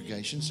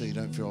congregation so you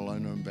don't feel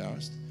alone or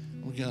embarrassed,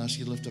 I'm going to ask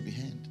you to lift up your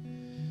hand.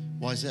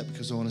 Why is that?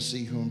 Because I want to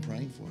see who I'm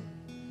praying for.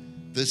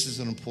 This is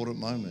an important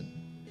moment.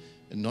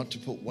 And not to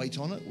put weight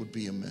on it would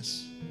be a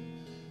miss.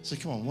 So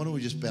come on, why don't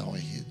we just bow our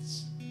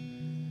heads?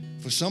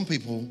 For some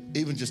people,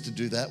 even just to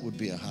do that would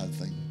be a hard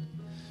thing.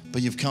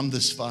 But you've come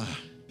this far.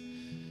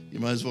 You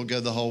might as well go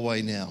the whole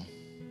way now.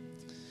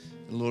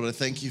 And Lord, I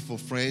thank you for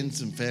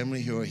friends and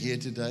family who are here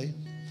today.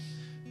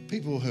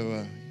 People who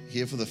are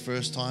here for the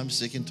first time,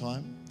 second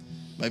time,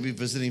 maybe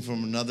visiting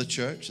from another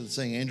church and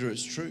saying, Andrew,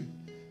 it's true.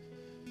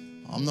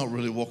 I'm not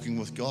really walking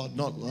with God,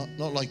 not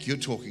like you're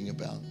talking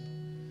about.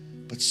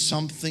 But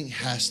something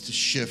has to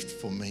shift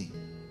for me.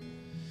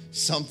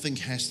 Something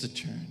has to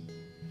turn.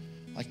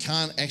 I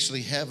can't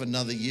actually have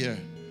another year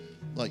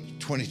like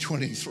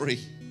 2023.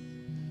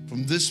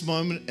 From this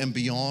moment and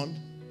beyond,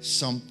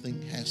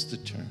 something has to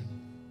turn.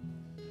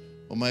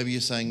 Or maybe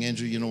you're saying,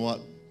 Andrew, you know what?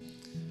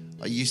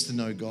 I used to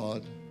know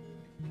God,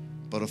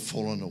 but I've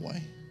fallen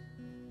away.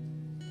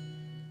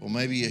 Or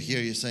maybe you're here,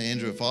 you're saying,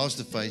 Andrew, if I was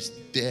to face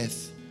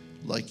death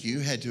like you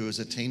had to as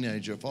a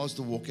teenager, if I was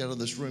to walk out of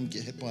this room,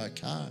 get hit by a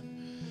car,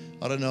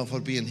 I don't know if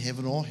I'd be in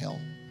heaven or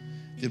hell.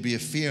 There'd be a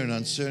fear and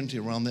uncertainty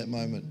around that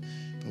moment.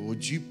 But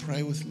would you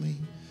pray with me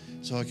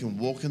so I can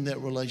walk in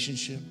that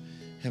relationship,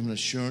 have an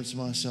assurance of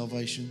my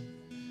salvation?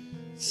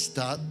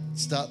 Start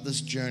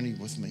this journey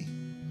with me.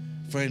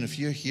 Friend, if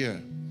you're here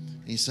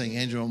and you're saying,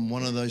 Andrew, I'm in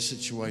one of those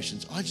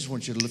situations, I just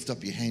want you to lift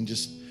up your hand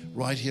just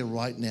right here,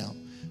 right now.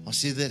 I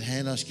see that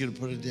hand, I ask you to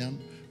put it down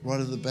right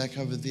at the back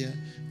over there.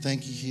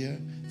 Thank you here.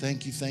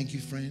 Thank you,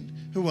 friend.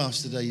 Who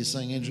else today you're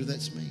saying, Andrew,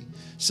 that's me?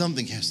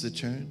 Something has to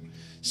turn.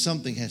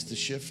 Something has to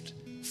shift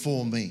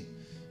for me.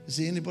 Is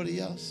there anybody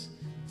else?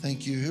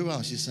 Thank you. Who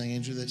else you're saying,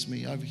 Andrew, that's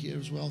me? Over here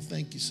as well.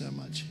 Thank you so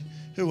much.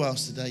 Who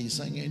else today you're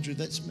saying, Andrew,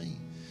 that's me?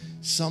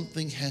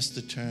 Something has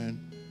to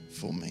turn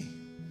for me.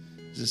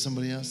 Is there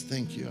somebody else?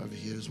 Thank you over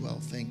here as well.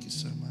 Thank you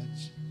so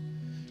much.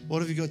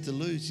 What have you got to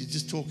lose? You're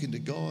just talking to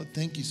God.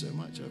 Thank you so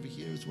much over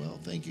here as well.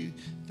 Thank you.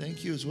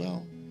 Thank you as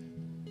well.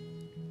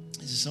 Is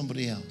there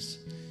somebody else?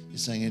 You're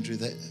saying, Andrew,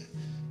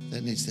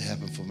 that needs to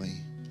happen for me.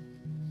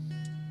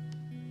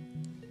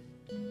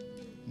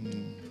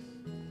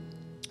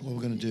 What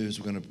we're going to do is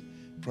we're going to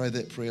pray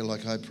that prayer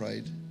like I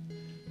prayed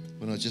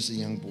when I was just a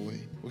young boy.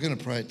 We're going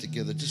to pray it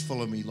together. Just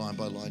follow me line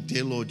by line.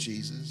 Dear Lord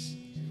Jesus,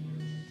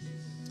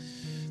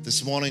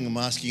 this morning I'm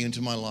asking you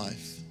into my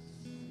life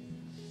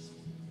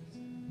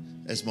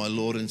as my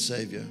Lord and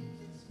Savior.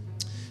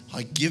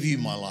 I give you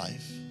my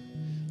life.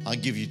 I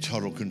give you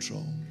total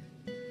control.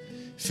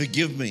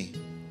 Forgive me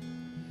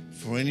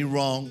for any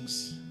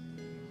wrongs,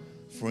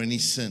 for any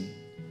sin,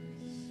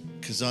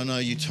 because I know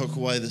you took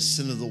away the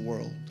sin of the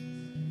world.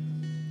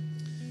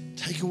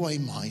 Take away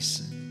my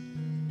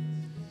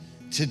sin.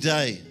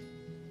 Today,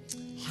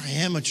 I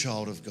am a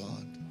child of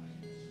God.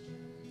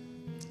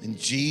 In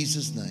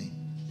Jesus' name,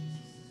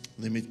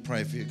 let me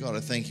pray for you. God, I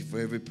thank you for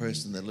every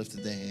person that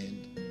lifted their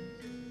hand.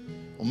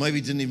 Or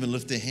maybe didn't even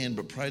lift their hand,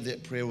 but prayed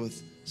that prayer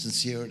with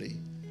sincerity.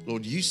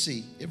 Lord, you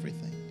see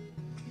everything.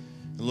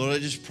 And Lord, I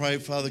just pray,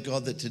 Father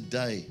God, that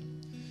today,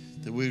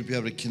 that we would be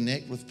able to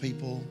connect with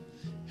people,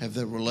 have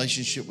that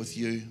relationship with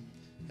you,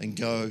 and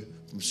go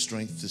from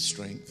strength to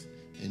strength.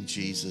 In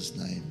Jesus'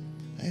 name,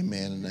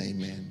 amen and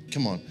amen.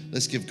 Come on,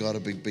 let's give God a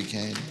big, big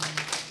hand.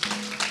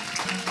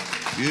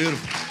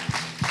 Beautiful.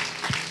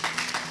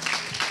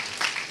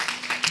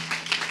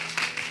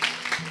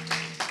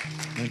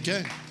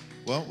 Okay,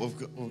 well,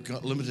 we've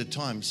got limited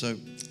time, so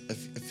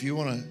if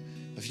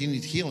you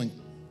need healing,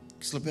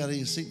 slip out of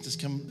your seat,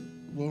 just come.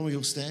 Why don't we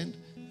all stand?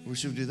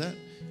 Should we do that?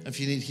 If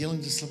you need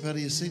healing, just slip out of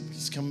your seat.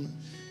 Just come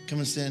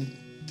and stand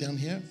down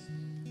here.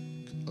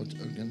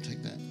 I'm going to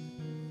take that.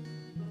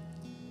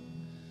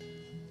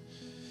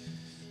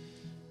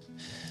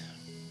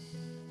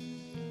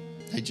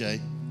 Hey,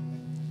 Jay.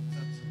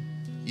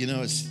 You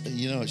know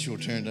it's your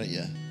turn, don't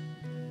you?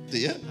 Do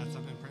you? That's what I've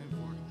been praying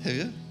for. Have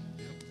you?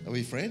 Yep. Are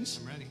we friends?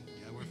 I'm ready.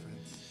 Yeah, we're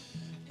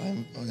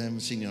friends. I haven't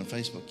seen you on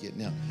Facebook yet.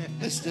 Now,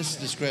 let's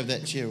just grab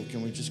that chair.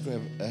 Can we just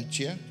grab a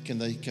chair? Can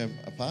they come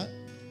apart?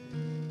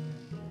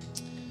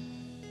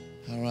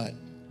 All right.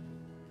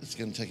 It's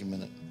going to take a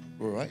minute.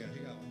 All right.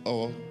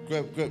 Oh,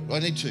 well, grab. I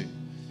need two.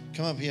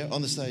 Come up here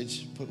on the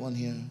stage. Put one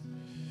here.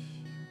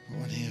 Put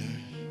one here.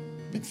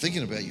 I've been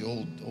thinking about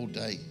you all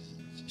day.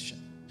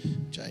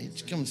 Jay,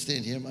 come and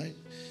stand here, mate.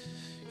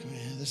 Come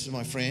here. This is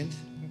my friend.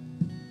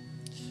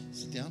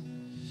 Sit down.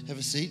 Have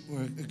a seat.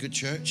 We're a good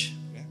church.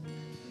 Yeah.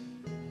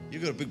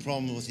 You've got a big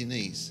problem with your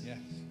knees. Yeah.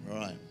 All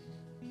right.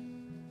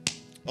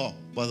 Oh,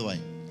 by the way,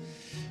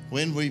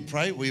 when we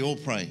pray, we all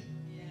pray.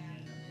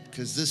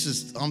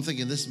 Because I'm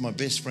thinking this is my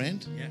best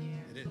friend. Yeah,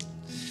 it is.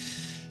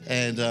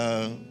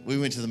 And we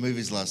went to the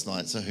movies last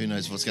night, so who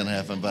knows what's going to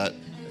happen. But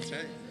That's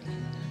right.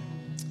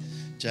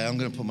 Jay, I'm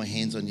going to put my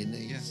hands on your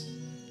knees. Yes.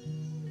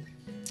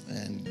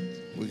 And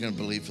we're going to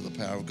believe for the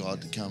power of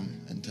God to come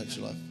and touch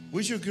your life.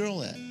 Where's your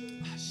girl at?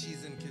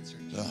 She's in kids'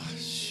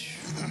 church.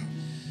 Oh,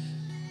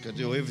 got to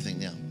do everything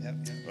now. Yep.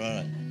 All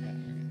right. Yeah,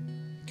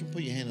 You can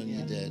put your hand on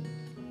your dad.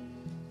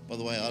 By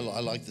the way, I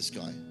like this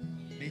guy.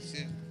 me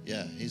too.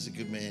 Yeah, he's a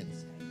good man.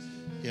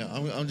 Yeah,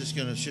 I'm just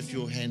going to shift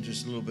your hand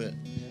just a little bit.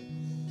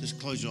 Just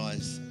close your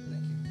eyes,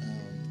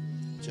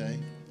 Jay.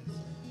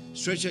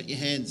 Stretch out your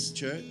hands,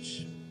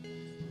 church.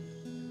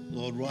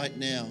 Lord, right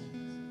now.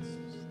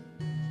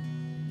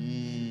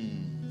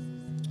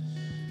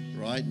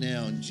 Right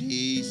now, in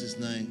Jesus'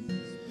 name.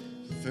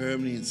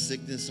 Infirmity and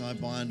sickness, I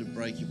bind and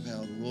break your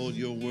power. Lord,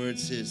 your word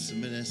says,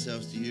 submit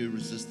ourselves to you,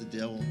 resist the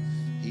devil,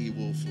 he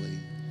will flee.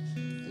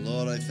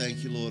 Lord, I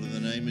thank you, Lord, in the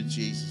name of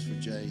Jesus for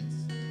Jay.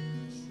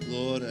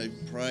 Lord, I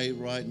pray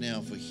right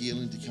now for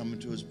healing to come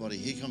into his body.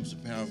 Here comes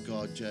the power of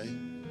God, Jay.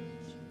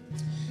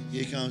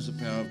 Here comes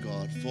the power of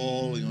God,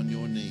 falling on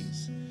your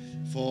knees,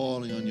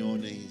 falling on your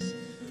knees.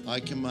 I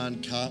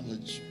command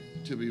cartilage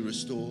to be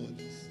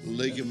restored,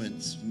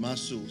 ligaments,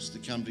 muscles to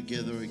come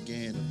together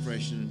again,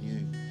 afresh and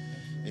anew.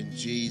 In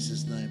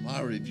Jesus' name, I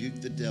rebuke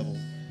the devil,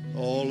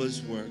 all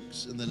his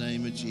works, in the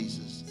name of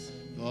Jesus.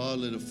 God,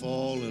 let it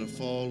fall, let it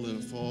fall, let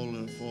it fall,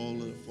 let it fall,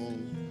 let it fall.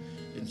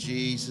 In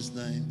Jesus'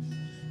 name,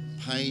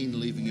 pain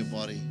leaving your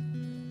body.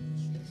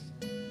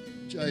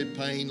 Jay,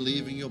 pain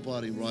leaving your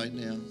body right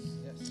now.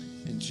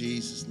 In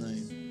Jesus'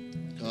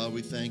 name. God,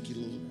 we thank you,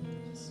 Lord.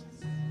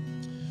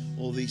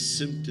 All these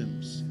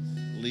symptoms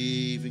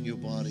leaving your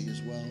body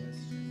as well.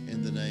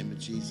 In the name of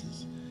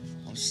Jesus.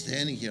 I'm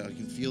standing here. I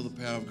can feel the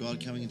power of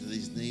God coming into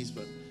these knees,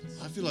 but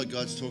I feel like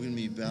God's talking to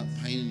me about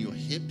pain in your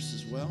hips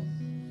as well.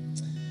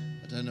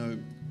 I don't know.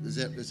 Is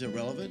that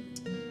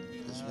relevant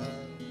as well?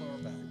 Lower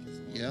back as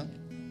well. Yeah?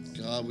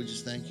 God, we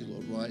just thank you,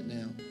 Lord, right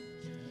now.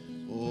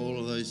 All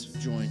of those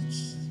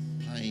joints,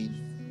 pain,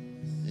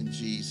 in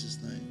Jesus'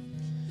 name.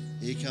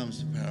 Here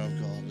comes the power of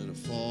God. Let it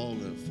fall,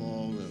 let it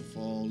fall, let it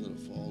fall, let it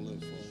fall, let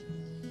it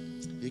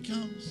fall. Here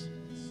comes.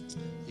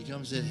 Here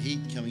comes that heat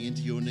coming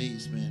into your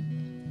knees, man.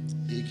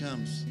 Here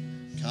comes.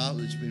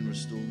 Cartilage being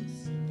restored.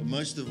 But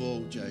most of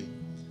all, Jay,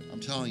 I'm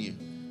telling you,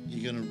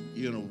 you're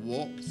gonna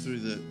walk through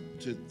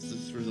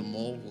the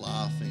mall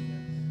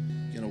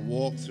laughing. You're gonna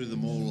walk through the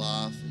mall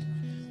laughing.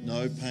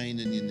 No pain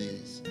in your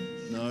knees.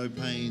 No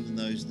pain in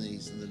those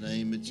knees. In the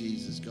name of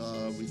Jesus,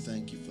 God, we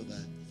thank you for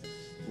that.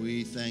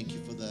 We thank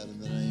you for that in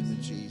the name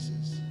of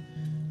Jesus.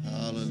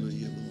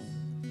 Hallelujah,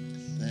 Lord.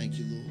 Thank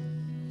you,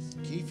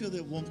 Lord. Can you feel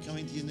that warmth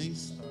coming to your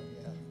knees?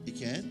 Yeah. You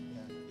can?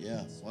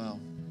 Yeah. Wow.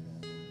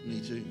 Me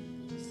too.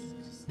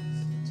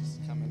 Just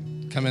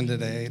coming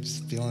today,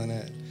 just feeling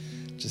it,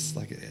 just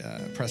like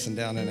pressing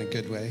down in a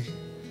good way,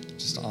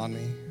 just on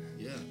me,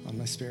 Yeah. on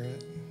my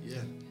spirit. Yeah.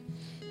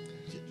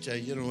 Jay,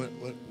 you know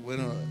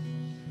when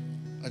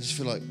I just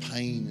feel like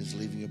pain is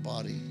leaving your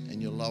body and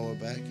your lower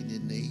back and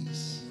your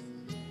knees,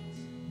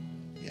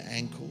 your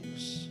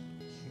ankles.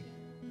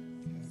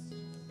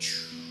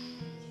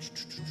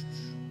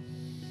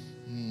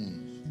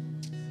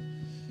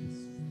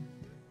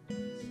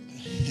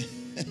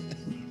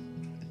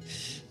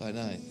 I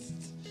know,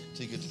 it's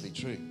too good to be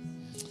true.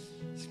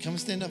 So come and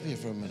stand up here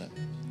for a minute.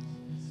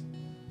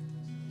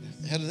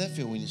 How did that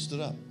feel when you stood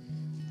up?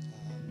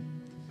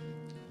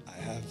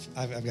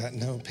 I've got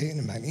no pain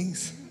in my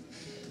knees.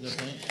 No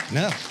pain?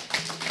 No.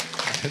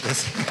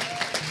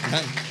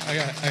 I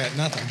got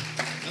nothing.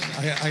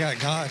 I got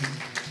God.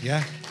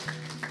 Yeah.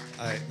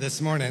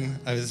 This morning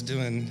I was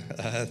doing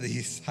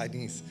these high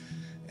knees,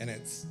 and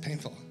it's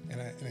painful,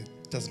 and it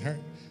doesn't hurt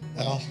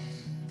at all.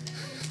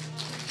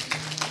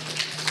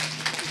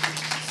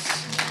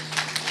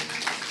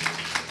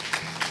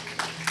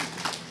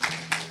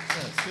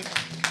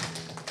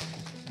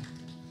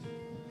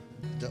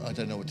 I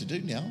don't know what to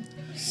do now.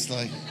 It's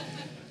like,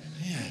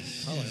 yeah,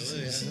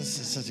 Hallelujah. this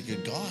is such a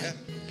good guy. Yeah.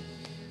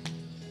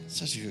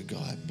 Such a good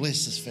guy.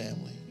 Bless this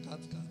family.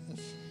 God's got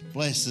this.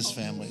 Bless this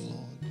family,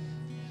 Lord.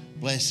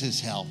 Bless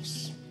his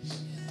house.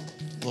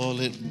 Lord,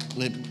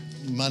 let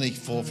money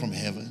fall from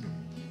heaven.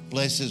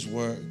 Bless his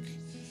work.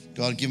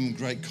 God, give him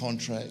great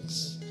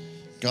contracts.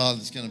 God,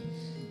 it's going to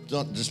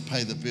not just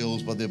pay the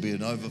bills, but there'll be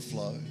an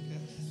overflow.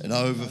 An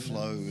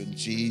overflow in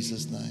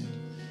Jesus' name.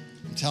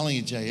 I'm telling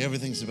you, Jay,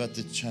 everything's about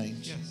to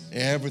change. Yes.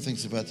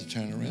 Everything's about to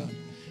turn around.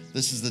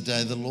 This is the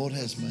day the Lord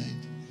has made.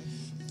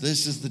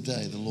 This is the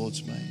day the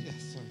Lord's made.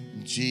 Yes, sir.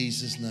 In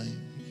Jesus'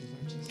 name.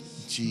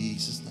 In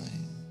Jesus'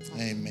 name.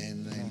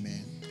 Amen and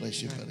amen.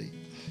 Bless you, buddy.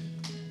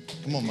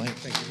 Come on, mate.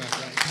 Thank you, my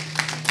friend.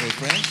 Hey,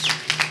 friends.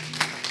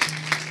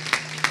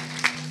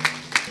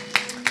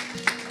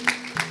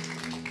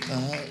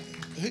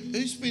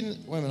 Who's been,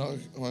 wait a minute,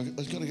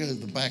 I've got to go to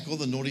the back. All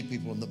the naughty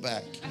people in the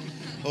back.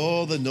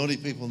 All the naughty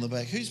people in the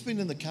back. Who's been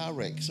in the car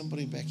wreck?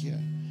 Somebody back here.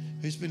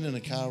 Who's been in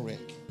a car wreck?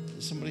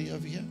 Is somebody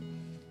over here?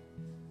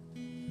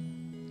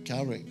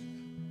 Car wreck.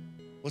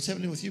 What's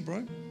happening with you, bro?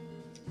 Are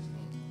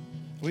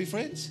we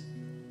friends?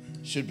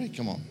 Should be.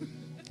 Come on.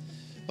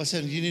 What's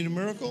happening? Do you need a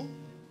miracle?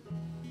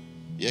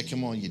 Yeah,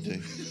 come on, you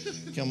do.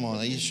 Come on.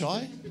 Are you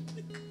shy?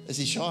 Is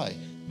he shy?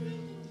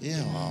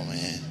 Yeah, oh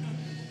man.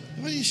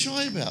 What are you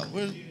shy about?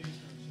 Where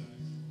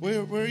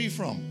are you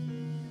from?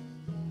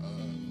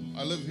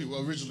 I live here,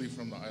 well, originally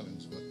from the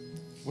islands, but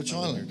Which I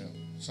live island? here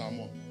now.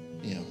 Samoa.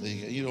 Yeah, there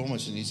you go. You're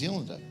almost a New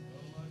Zealander.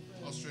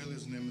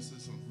 Australia's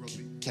nemesis on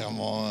rugby. Come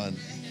on.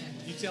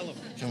 You tell him.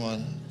 Come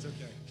on. It's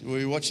okay. Were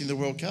you watching the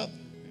World Cup?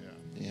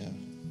 Yeah. Yeah.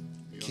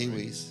 You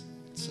Kiwis.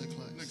 So close.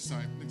 already- Next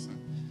time.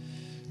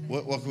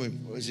 What can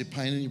we, is there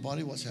pain in your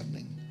body? What's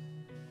happening?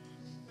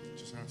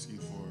 Just asking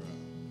for a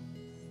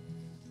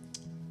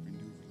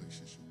renewed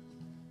relationship.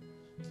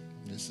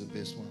 This is the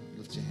best one.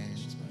 Lift your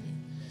hands,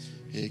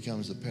 mate. Here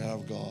comes the power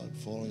of God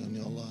falling on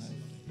your life.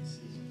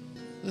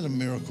 Let a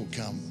miracle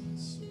come.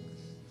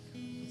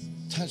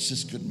 Touch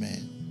this good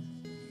man.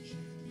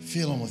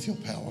 Fill him with your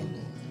power,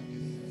 Lord.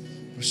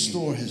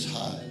 Restore his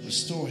heart.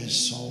 Restore his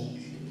soul.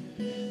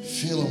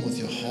 Fill him with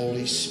your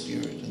Holy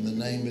Spirit in the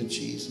name of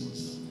Jesus.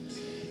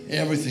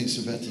 Everything's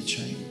about to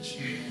change.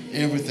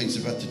 Everything's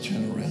about to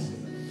turn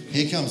around.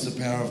 Here comes the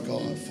power of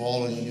God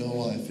falling on your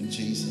life in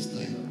Jesus'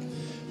 name.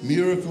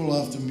 Miracle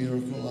after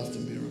miracle after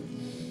miracle.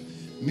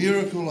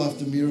 Miracle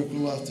after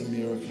miracle after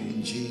miracle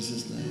in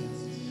Jesus' name.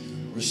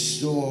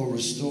 Restore,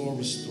 restore,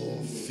 restore.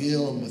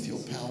 Fill them with your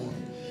power.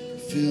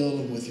 Fill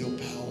them with your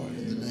power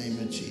in the name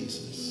of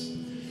Jesus.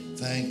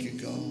 Thank you,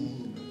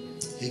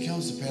 God. Here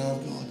comes the power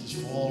of God just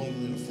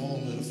falling, let it fall,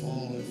 let it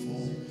fall, let it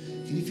fall.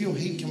 Can you feel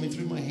heat coming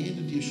through my hand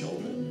into your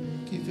shoulder?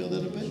 Can you feel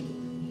that a bit?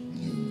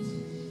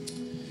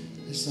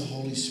 It's the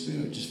Holy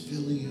Spirit just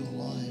filling your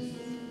life.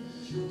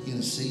 You're going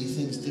to see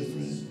things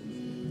different.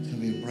 It's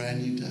going to be a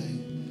brand new day.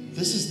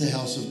 This is the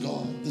house of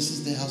God. This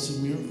is the house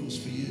of miracles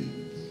for you.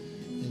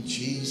 In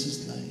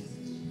Jesus' name.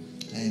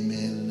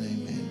 Amen and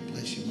amen.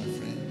 Bless you, my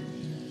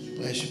friend.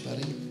 Bless you,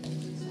 buddy.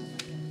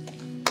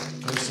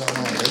 Go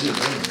someone. There you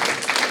go.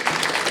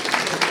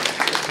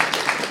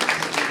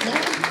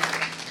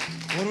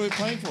 What are we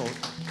praying for?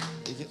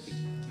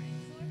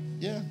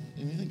 Yeah,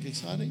 anything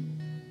exciting?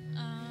 I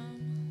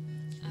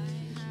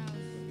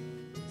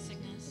have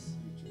sickness,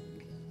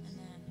 and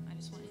then I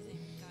just want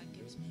anything God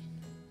gives me.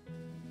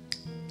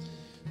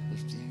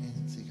 Lift your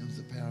hands. Here comes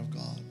the power of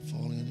God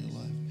falling on your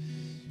life.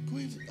 Can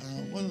we,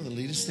 one of the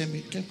leaders stand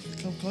be,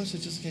 come closer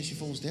just in case she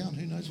falls down?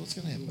 Who knows what's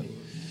going to happen?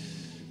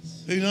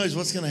 Who knows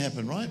what's going to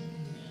happen, right?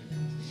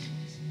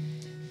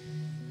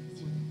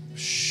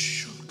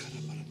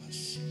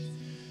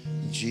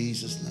 In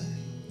Jesus'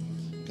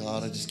 name.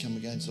 God, I just come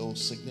against all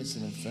sickness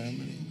and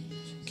infirmity.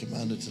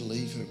 Command it to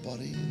leave her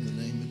body in the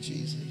name of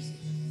Jesus.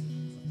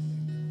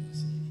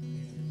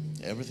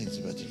 Everything's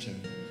about to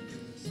turn.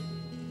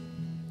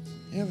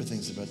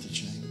 Everything's about to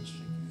change.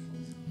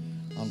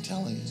 I'm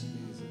telling you.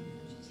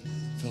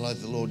 I feel like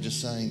the Lord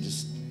just saying,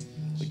 just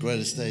the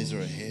greatest days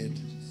are ahead.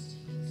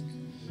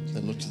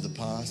 Then look to the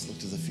past, look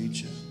to the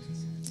future.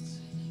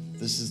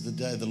 This is the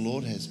day the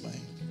Lord has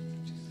made.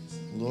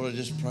 Lord, I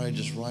just pray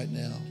just right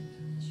now.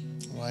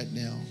 Right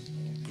now.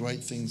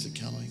 Great things are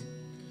coming.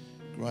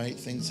 Great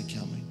things are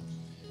coming.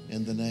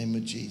 In the name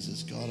of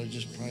Jesus. God, I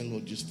just pray,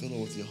 Lord, just fill her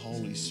with your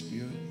Holy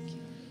Spirit.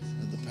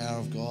 And the power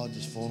of God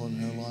just fall on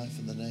her life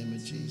in the name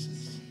of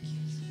Jesus.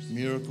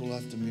 Miracle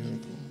after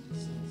miracle.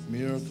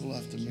 Miracle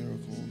after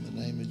miracle in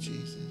the name of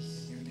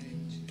Jesus.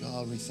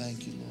 God, we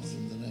thank you, Lord,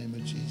 in the name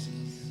of Jesus.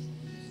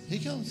 Here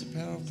comes the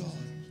power of God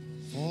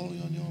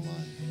falling on your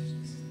life.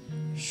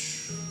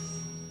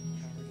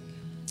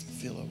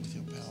 Fill it with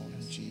your power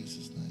in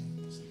Jesus' name.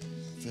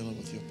 Fill it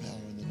with your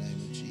power in the name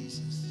of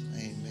Jesus.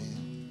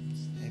 Amen.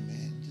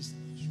 Amen. Just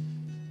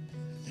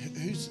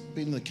who's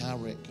been in the car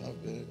wreck?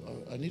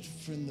 I need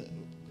a friend that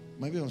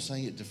maybe I'm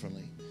saying it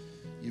differently.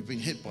 You've been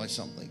hit by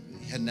something. You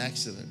had an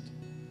accident,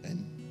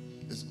 and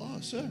it's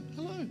sir,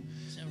 hello.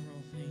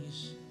 Several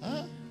things.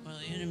 Huh? Well,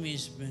 the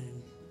enemy's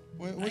been.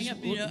 Where, I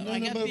got beat up. I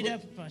got beat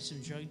up by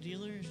some drug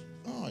dealers.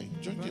 Oh,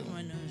 drug Broke dealer.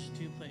 my nose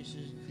 2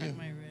 places, cracked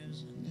my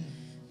ribs. And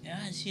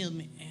God's healed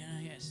me,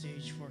 and I got got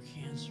stage 4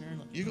 cancer.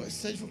 You got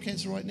stage 4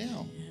 cancer right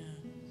now? Yeah.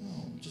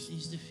 Oh, just,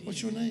 He's defeated.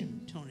 what's your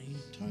name? Tony.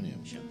 Tony.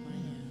 Shut my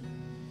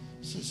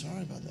So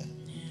sorry about that.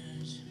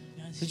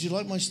 Yeah. Did you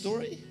like my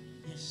story?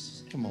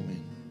 Yes. Come on,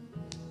 man.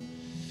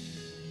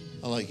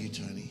 I like you,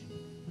 Tony.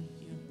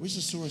 Thank you. Where's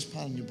the sorest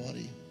part in your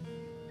body?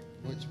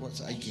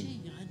 What's aching?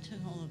 Actually, God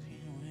took all the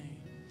pain away.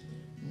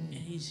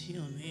 And he's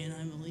healing me, and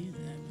I believe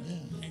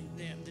that. But,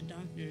 and the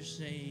doctors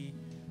say,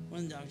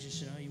 one doctor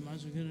said, oh, you might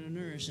as well get a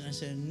nurse. And I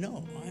said,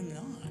 no, I'm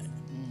not.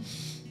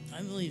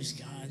 I believe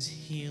God's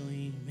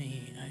healing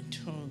me. I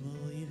totally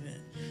believe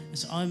it.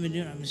 That's all I've been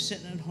doing. I've been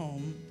sitting at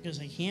home because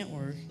I can't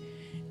work,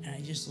 and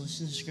I just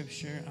listen to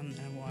scripture. I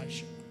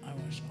watch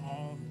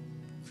all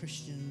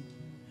Christian.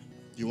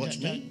 You watch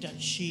me?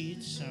 Dutch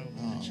sheets. So.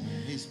 Oh,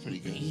 he's pretty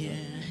good. Yeah.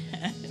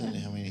 I don't know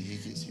how many he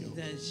gets healed.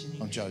 That's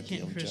I'm joking.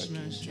 Kent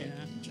Christmas,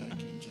 I'm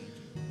joking.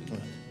 Come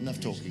on. Enough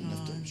talking.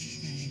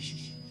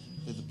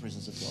 Let the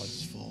presence of God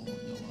just fall on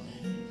your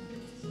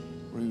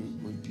life.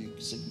 Rebuke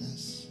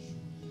sickness.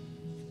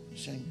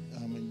 Shane,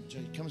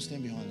 Jay, come and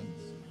stand behind him.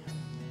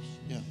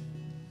 Yeah.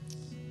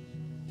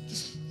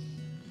 Just,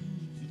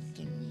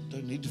 you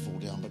don't need to fall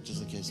down, but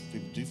just in case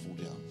people do fall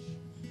down.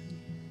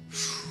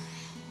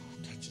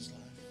 Touch his life.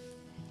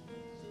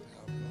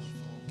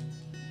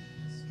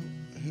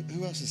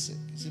 Who else is sick?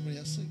 Is anybody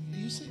else sick? Are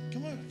you sick?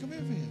 Come over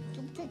here.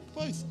 Come,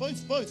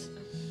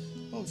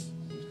 both.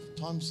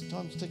 Time's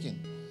ticking.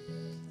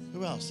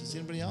 Who else? Is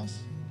anybody else?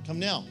 Come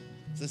now.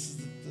 This is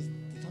the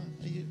time.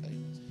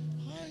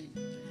 Hi.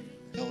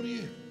 How old are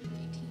you?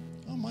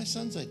 Oh, my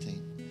son's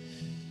 18.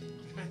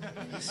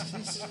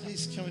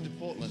 He's coming to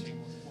Portland.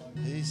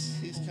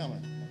 He's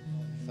coming.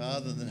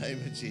 Father, in the name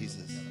of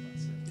Jesus.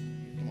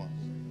 Come on.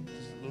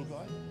 Little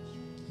guy?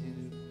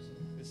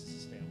 This is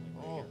his family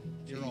right Oh,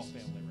 here. You're all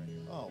family right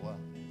here. Oh, wow.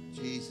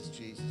 Jesus.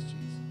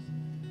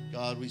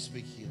 God, we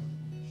speak healing.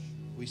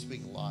 We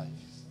speak life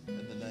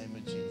in the name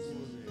of Jesus.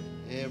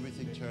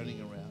 Everything turning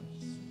around.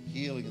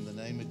 Healing in the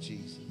name of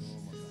Jesus.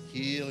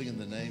 Healing in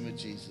the name of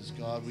Jesus.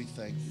 God, we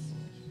thank you.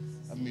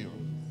 A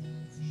miracle.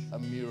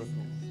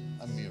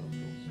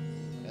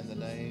 In the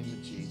name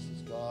of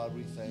Jesus. God,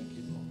 we thank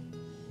you, Lord.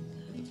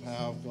 And the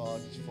power of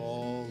God just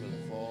fall. Let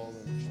it fall.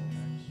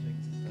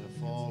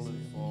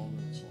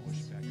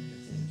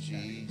 In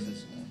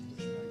Jesus'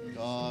 name.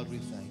 God, we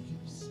thank you,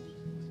 Lord.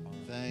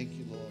 Thank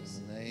you, Lord,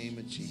 in the name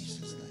of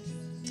Jesus'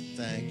 name.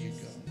 Thank you,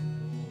 God.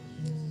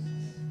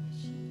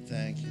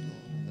 Thank you,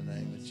 Lord, in the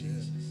name of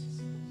Jesus.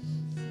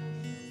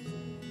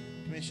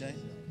 Come here, Shane.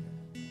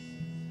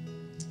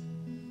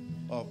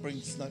 Oh,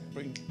 bring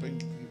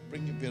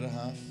your better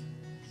half.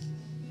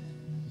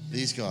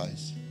 These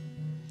guys.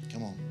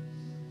 Come on.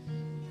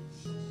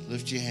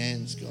 Lift your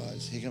hands,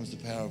 guys. Here comes the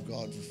power of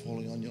God for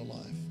falling on your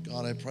life.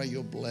 God, I pray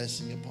your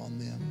blessing upon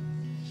them.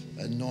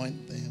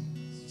 Anoint them.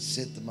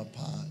 Set them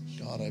apart.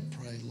 God, I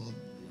pray, Lord,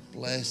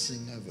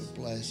 blessing over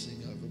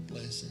blessing over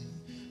blessing.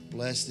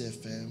 Bless their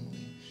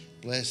family.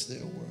 Bless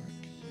their work.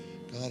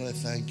 God, I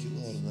thank you,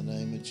 Lord, in the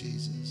name of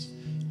Jesus.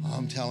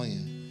 I'm telling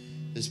you,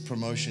 there's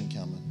promotion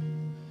coming.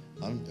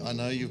 I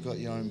know you've got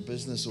your own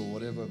business or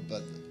whatever,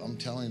 but I'm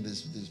telling you,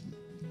 there's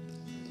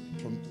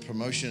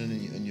promotion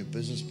in your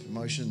business,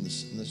 promotion in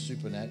the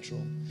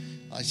supernatural.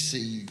 I see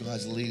you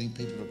guys leading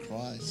people to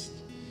Christ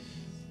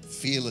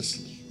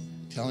fearlessly,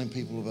 telling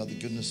people about the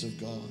goodness of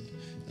God.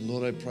 And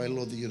Lord, I pray,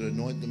 Lord, that you'd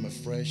anoint them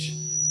afresh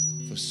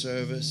for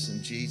service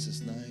in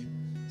Jesus' name.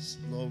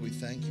 Lord, we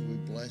thank you. We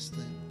bless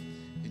them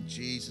in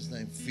Jesus'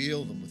 name.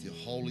 Fill them with your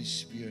Holy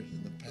Spirit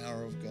and the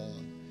power of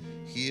God,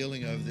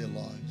 healing over their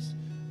lives,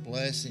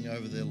 blessing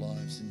over their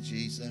lives in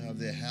Jesus' name, over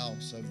their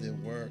house, over their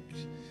work.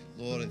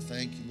 Lord, I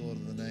thank you, Lord,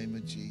 in the name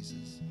of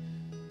Jesus.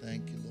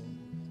 Thank you, Lord,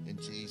 in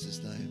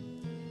Jesus'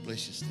 name.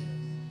 Bless you, Steve.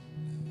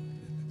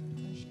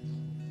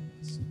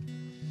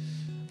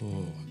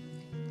 Oh,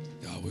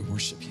 God, we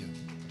worship you.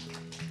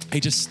 Hey,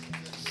 just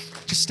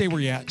stay where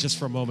you're at just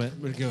for a moment.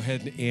 We're going to go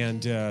ahead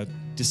and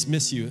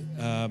dismiss you.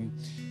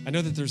 I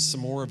know that there's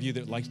some more of you that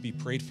would like to be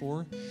prayed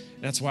for,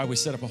 and that's why we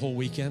set up a whole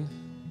weekend.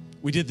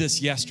 We did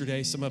this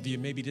yesterday. Some of you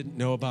maybe didn't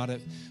know about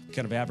it. We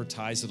kind of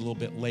advertised it a little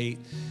bit late.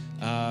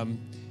 I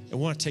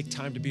want to take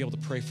time to be able to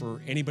pray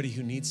for anybody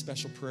who needs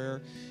special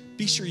prayer.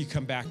 Be sure you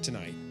come back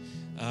tonight.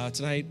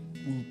 Tonight,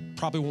 we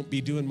probably won't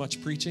be doing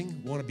much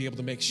preaching. We want to be able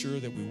to make sure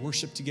that we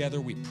worship together,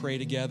 we pray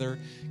together,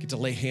 get to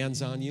lay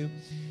hands on you.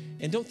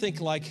 And don't think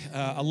like,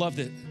 I love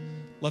that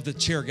the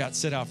chair got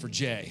set out for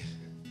Jay.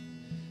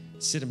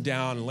 Sit him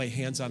down and lay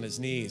hands on his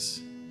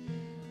knees.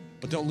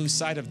 But don't lose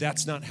sight of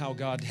that's not how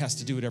God has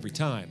to do it every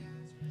time.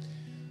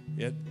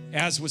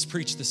 As was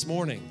preached this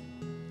morning,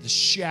 the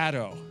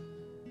shadow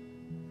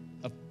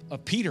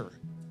of Peter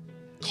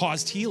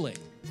caused healing,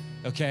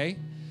 okay?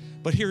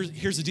 But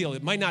here's the deal.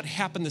 It might not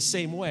happen the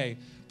same way,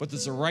 but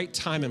there's a right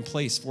time and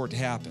place for it to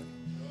happen.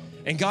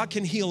 And God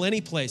can heal any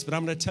place, but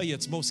I'm going to tell you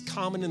it's most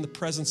common in the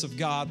presence of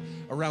God,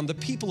 around the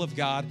people of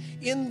God,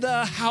 in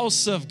the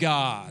house of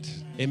God.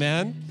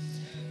 Amen?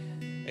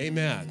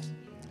 Amen.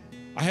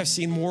 I have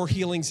seen more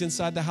healings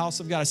inside the house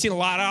of God. I've seen a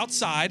lot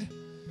outside,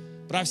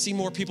 But I've seen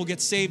more people get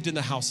saved in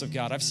the house of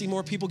God. I've seen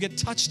more people get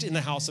touched in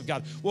the house of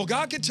God. Well,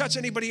 God can touch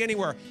anybody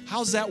anywhere.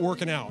 How's that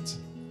working out?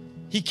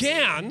 He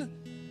can,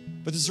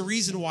 but there's a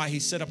reason why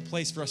he set up a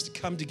place for us to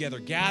come together,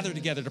 gather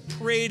together, to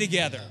pray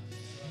together.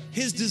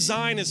 His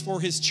design is for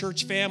his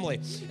church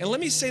family. And let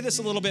me say this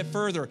a little bit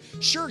further.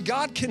 Sure,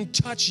 God can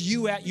touch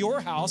you at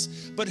your house,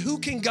 but who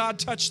can God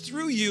touch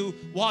through you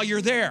while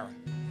you're there?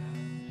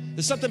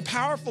 There's something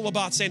powerful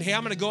about saying, hey,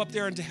 I'm going to go up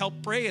there and to help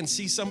pray and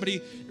see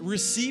somebody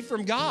receive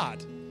from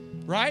God,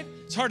 right?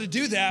 It's hard to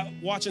do that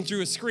watching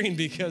through a screen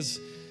because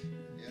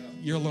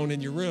you're alone in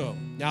your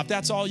room. Now, if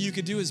that's all you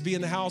could do is be in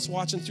the house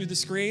watching through the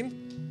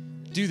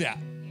screen, do that,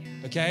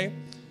 okay?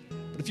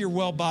 But if you're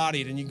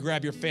well-bodied and you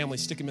grab your family,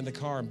 stick them in the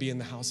car and be in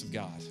the house of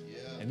God.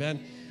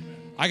 Amen?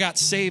 I got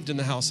saved in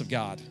the house of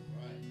God.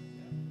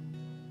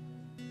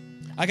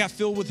 I got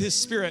filled with his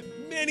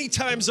Spirit many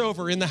times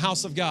over in the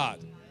house of God.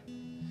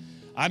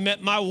 I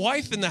met my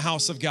wife in the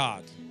house of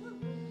God.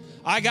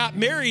 I got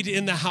married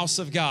in the house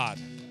of God.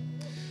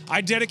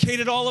 I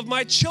dedicated all of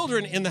my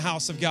children in the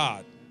house of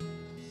God.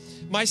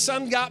 My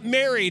son got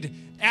married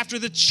after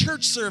the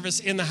church service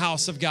in the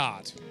house of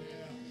God.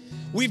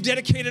 We've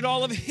dedicated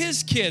all of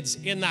his kids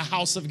in the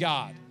house of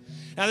God.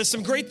 Now, there's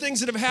some great things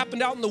that have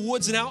happened out in the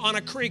woods and out on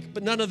a creek,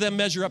 but none of them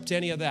measure up to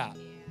any of that.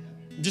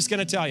 I'm just going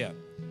to tell you.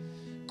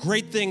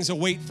 Great things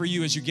await for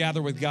you as you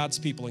gather with God's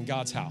people in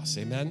God's house.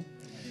 Amen?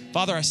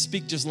 Father, I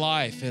speak just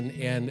life and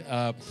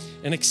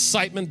an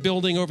excitement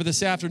building over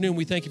this afternoon.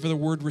 We thank you for the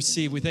word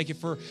received. We thank you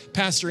for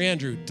Pastor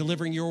Andrew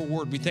delivering your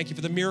word. We thank you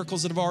for the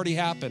miracles that have already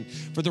happened,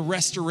 for the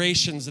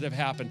restorations that have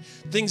happened,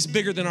 things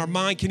bigger than our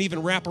mind can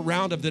even wrap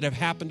around of that have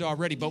happened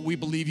already. But we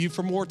believe you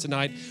for more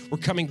tonight. We're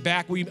coming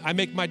back. I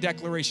make my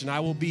declaration.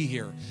 I will be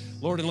here.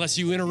 Lord, unless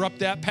you interrupt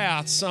that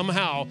path,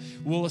 somehow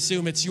we'll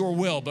assume it's your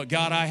will. But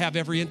God, I have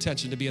every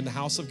intention to be in the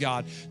house of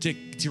God,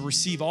 to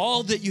receive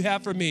all that you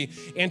have for me,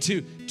 and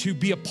to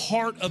be a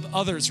part of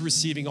others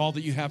receiving all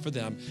that you have for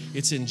them.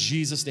 It's in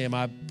Jesus' name.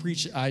 I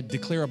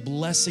declare a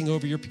blessing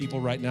over your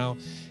people right now.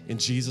 In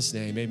Jesus'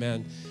 name,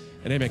 amen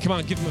and amen. Come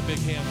on, give them a big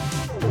hand.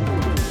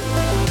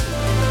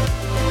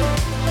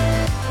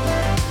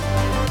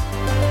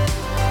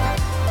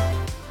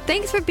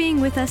 Thanks for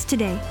being with us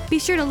today. Be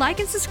sure to like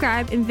and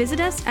subscribe and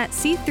visit us at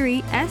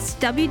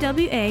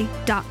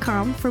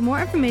c3swwa.com for more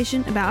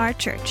information about our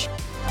church.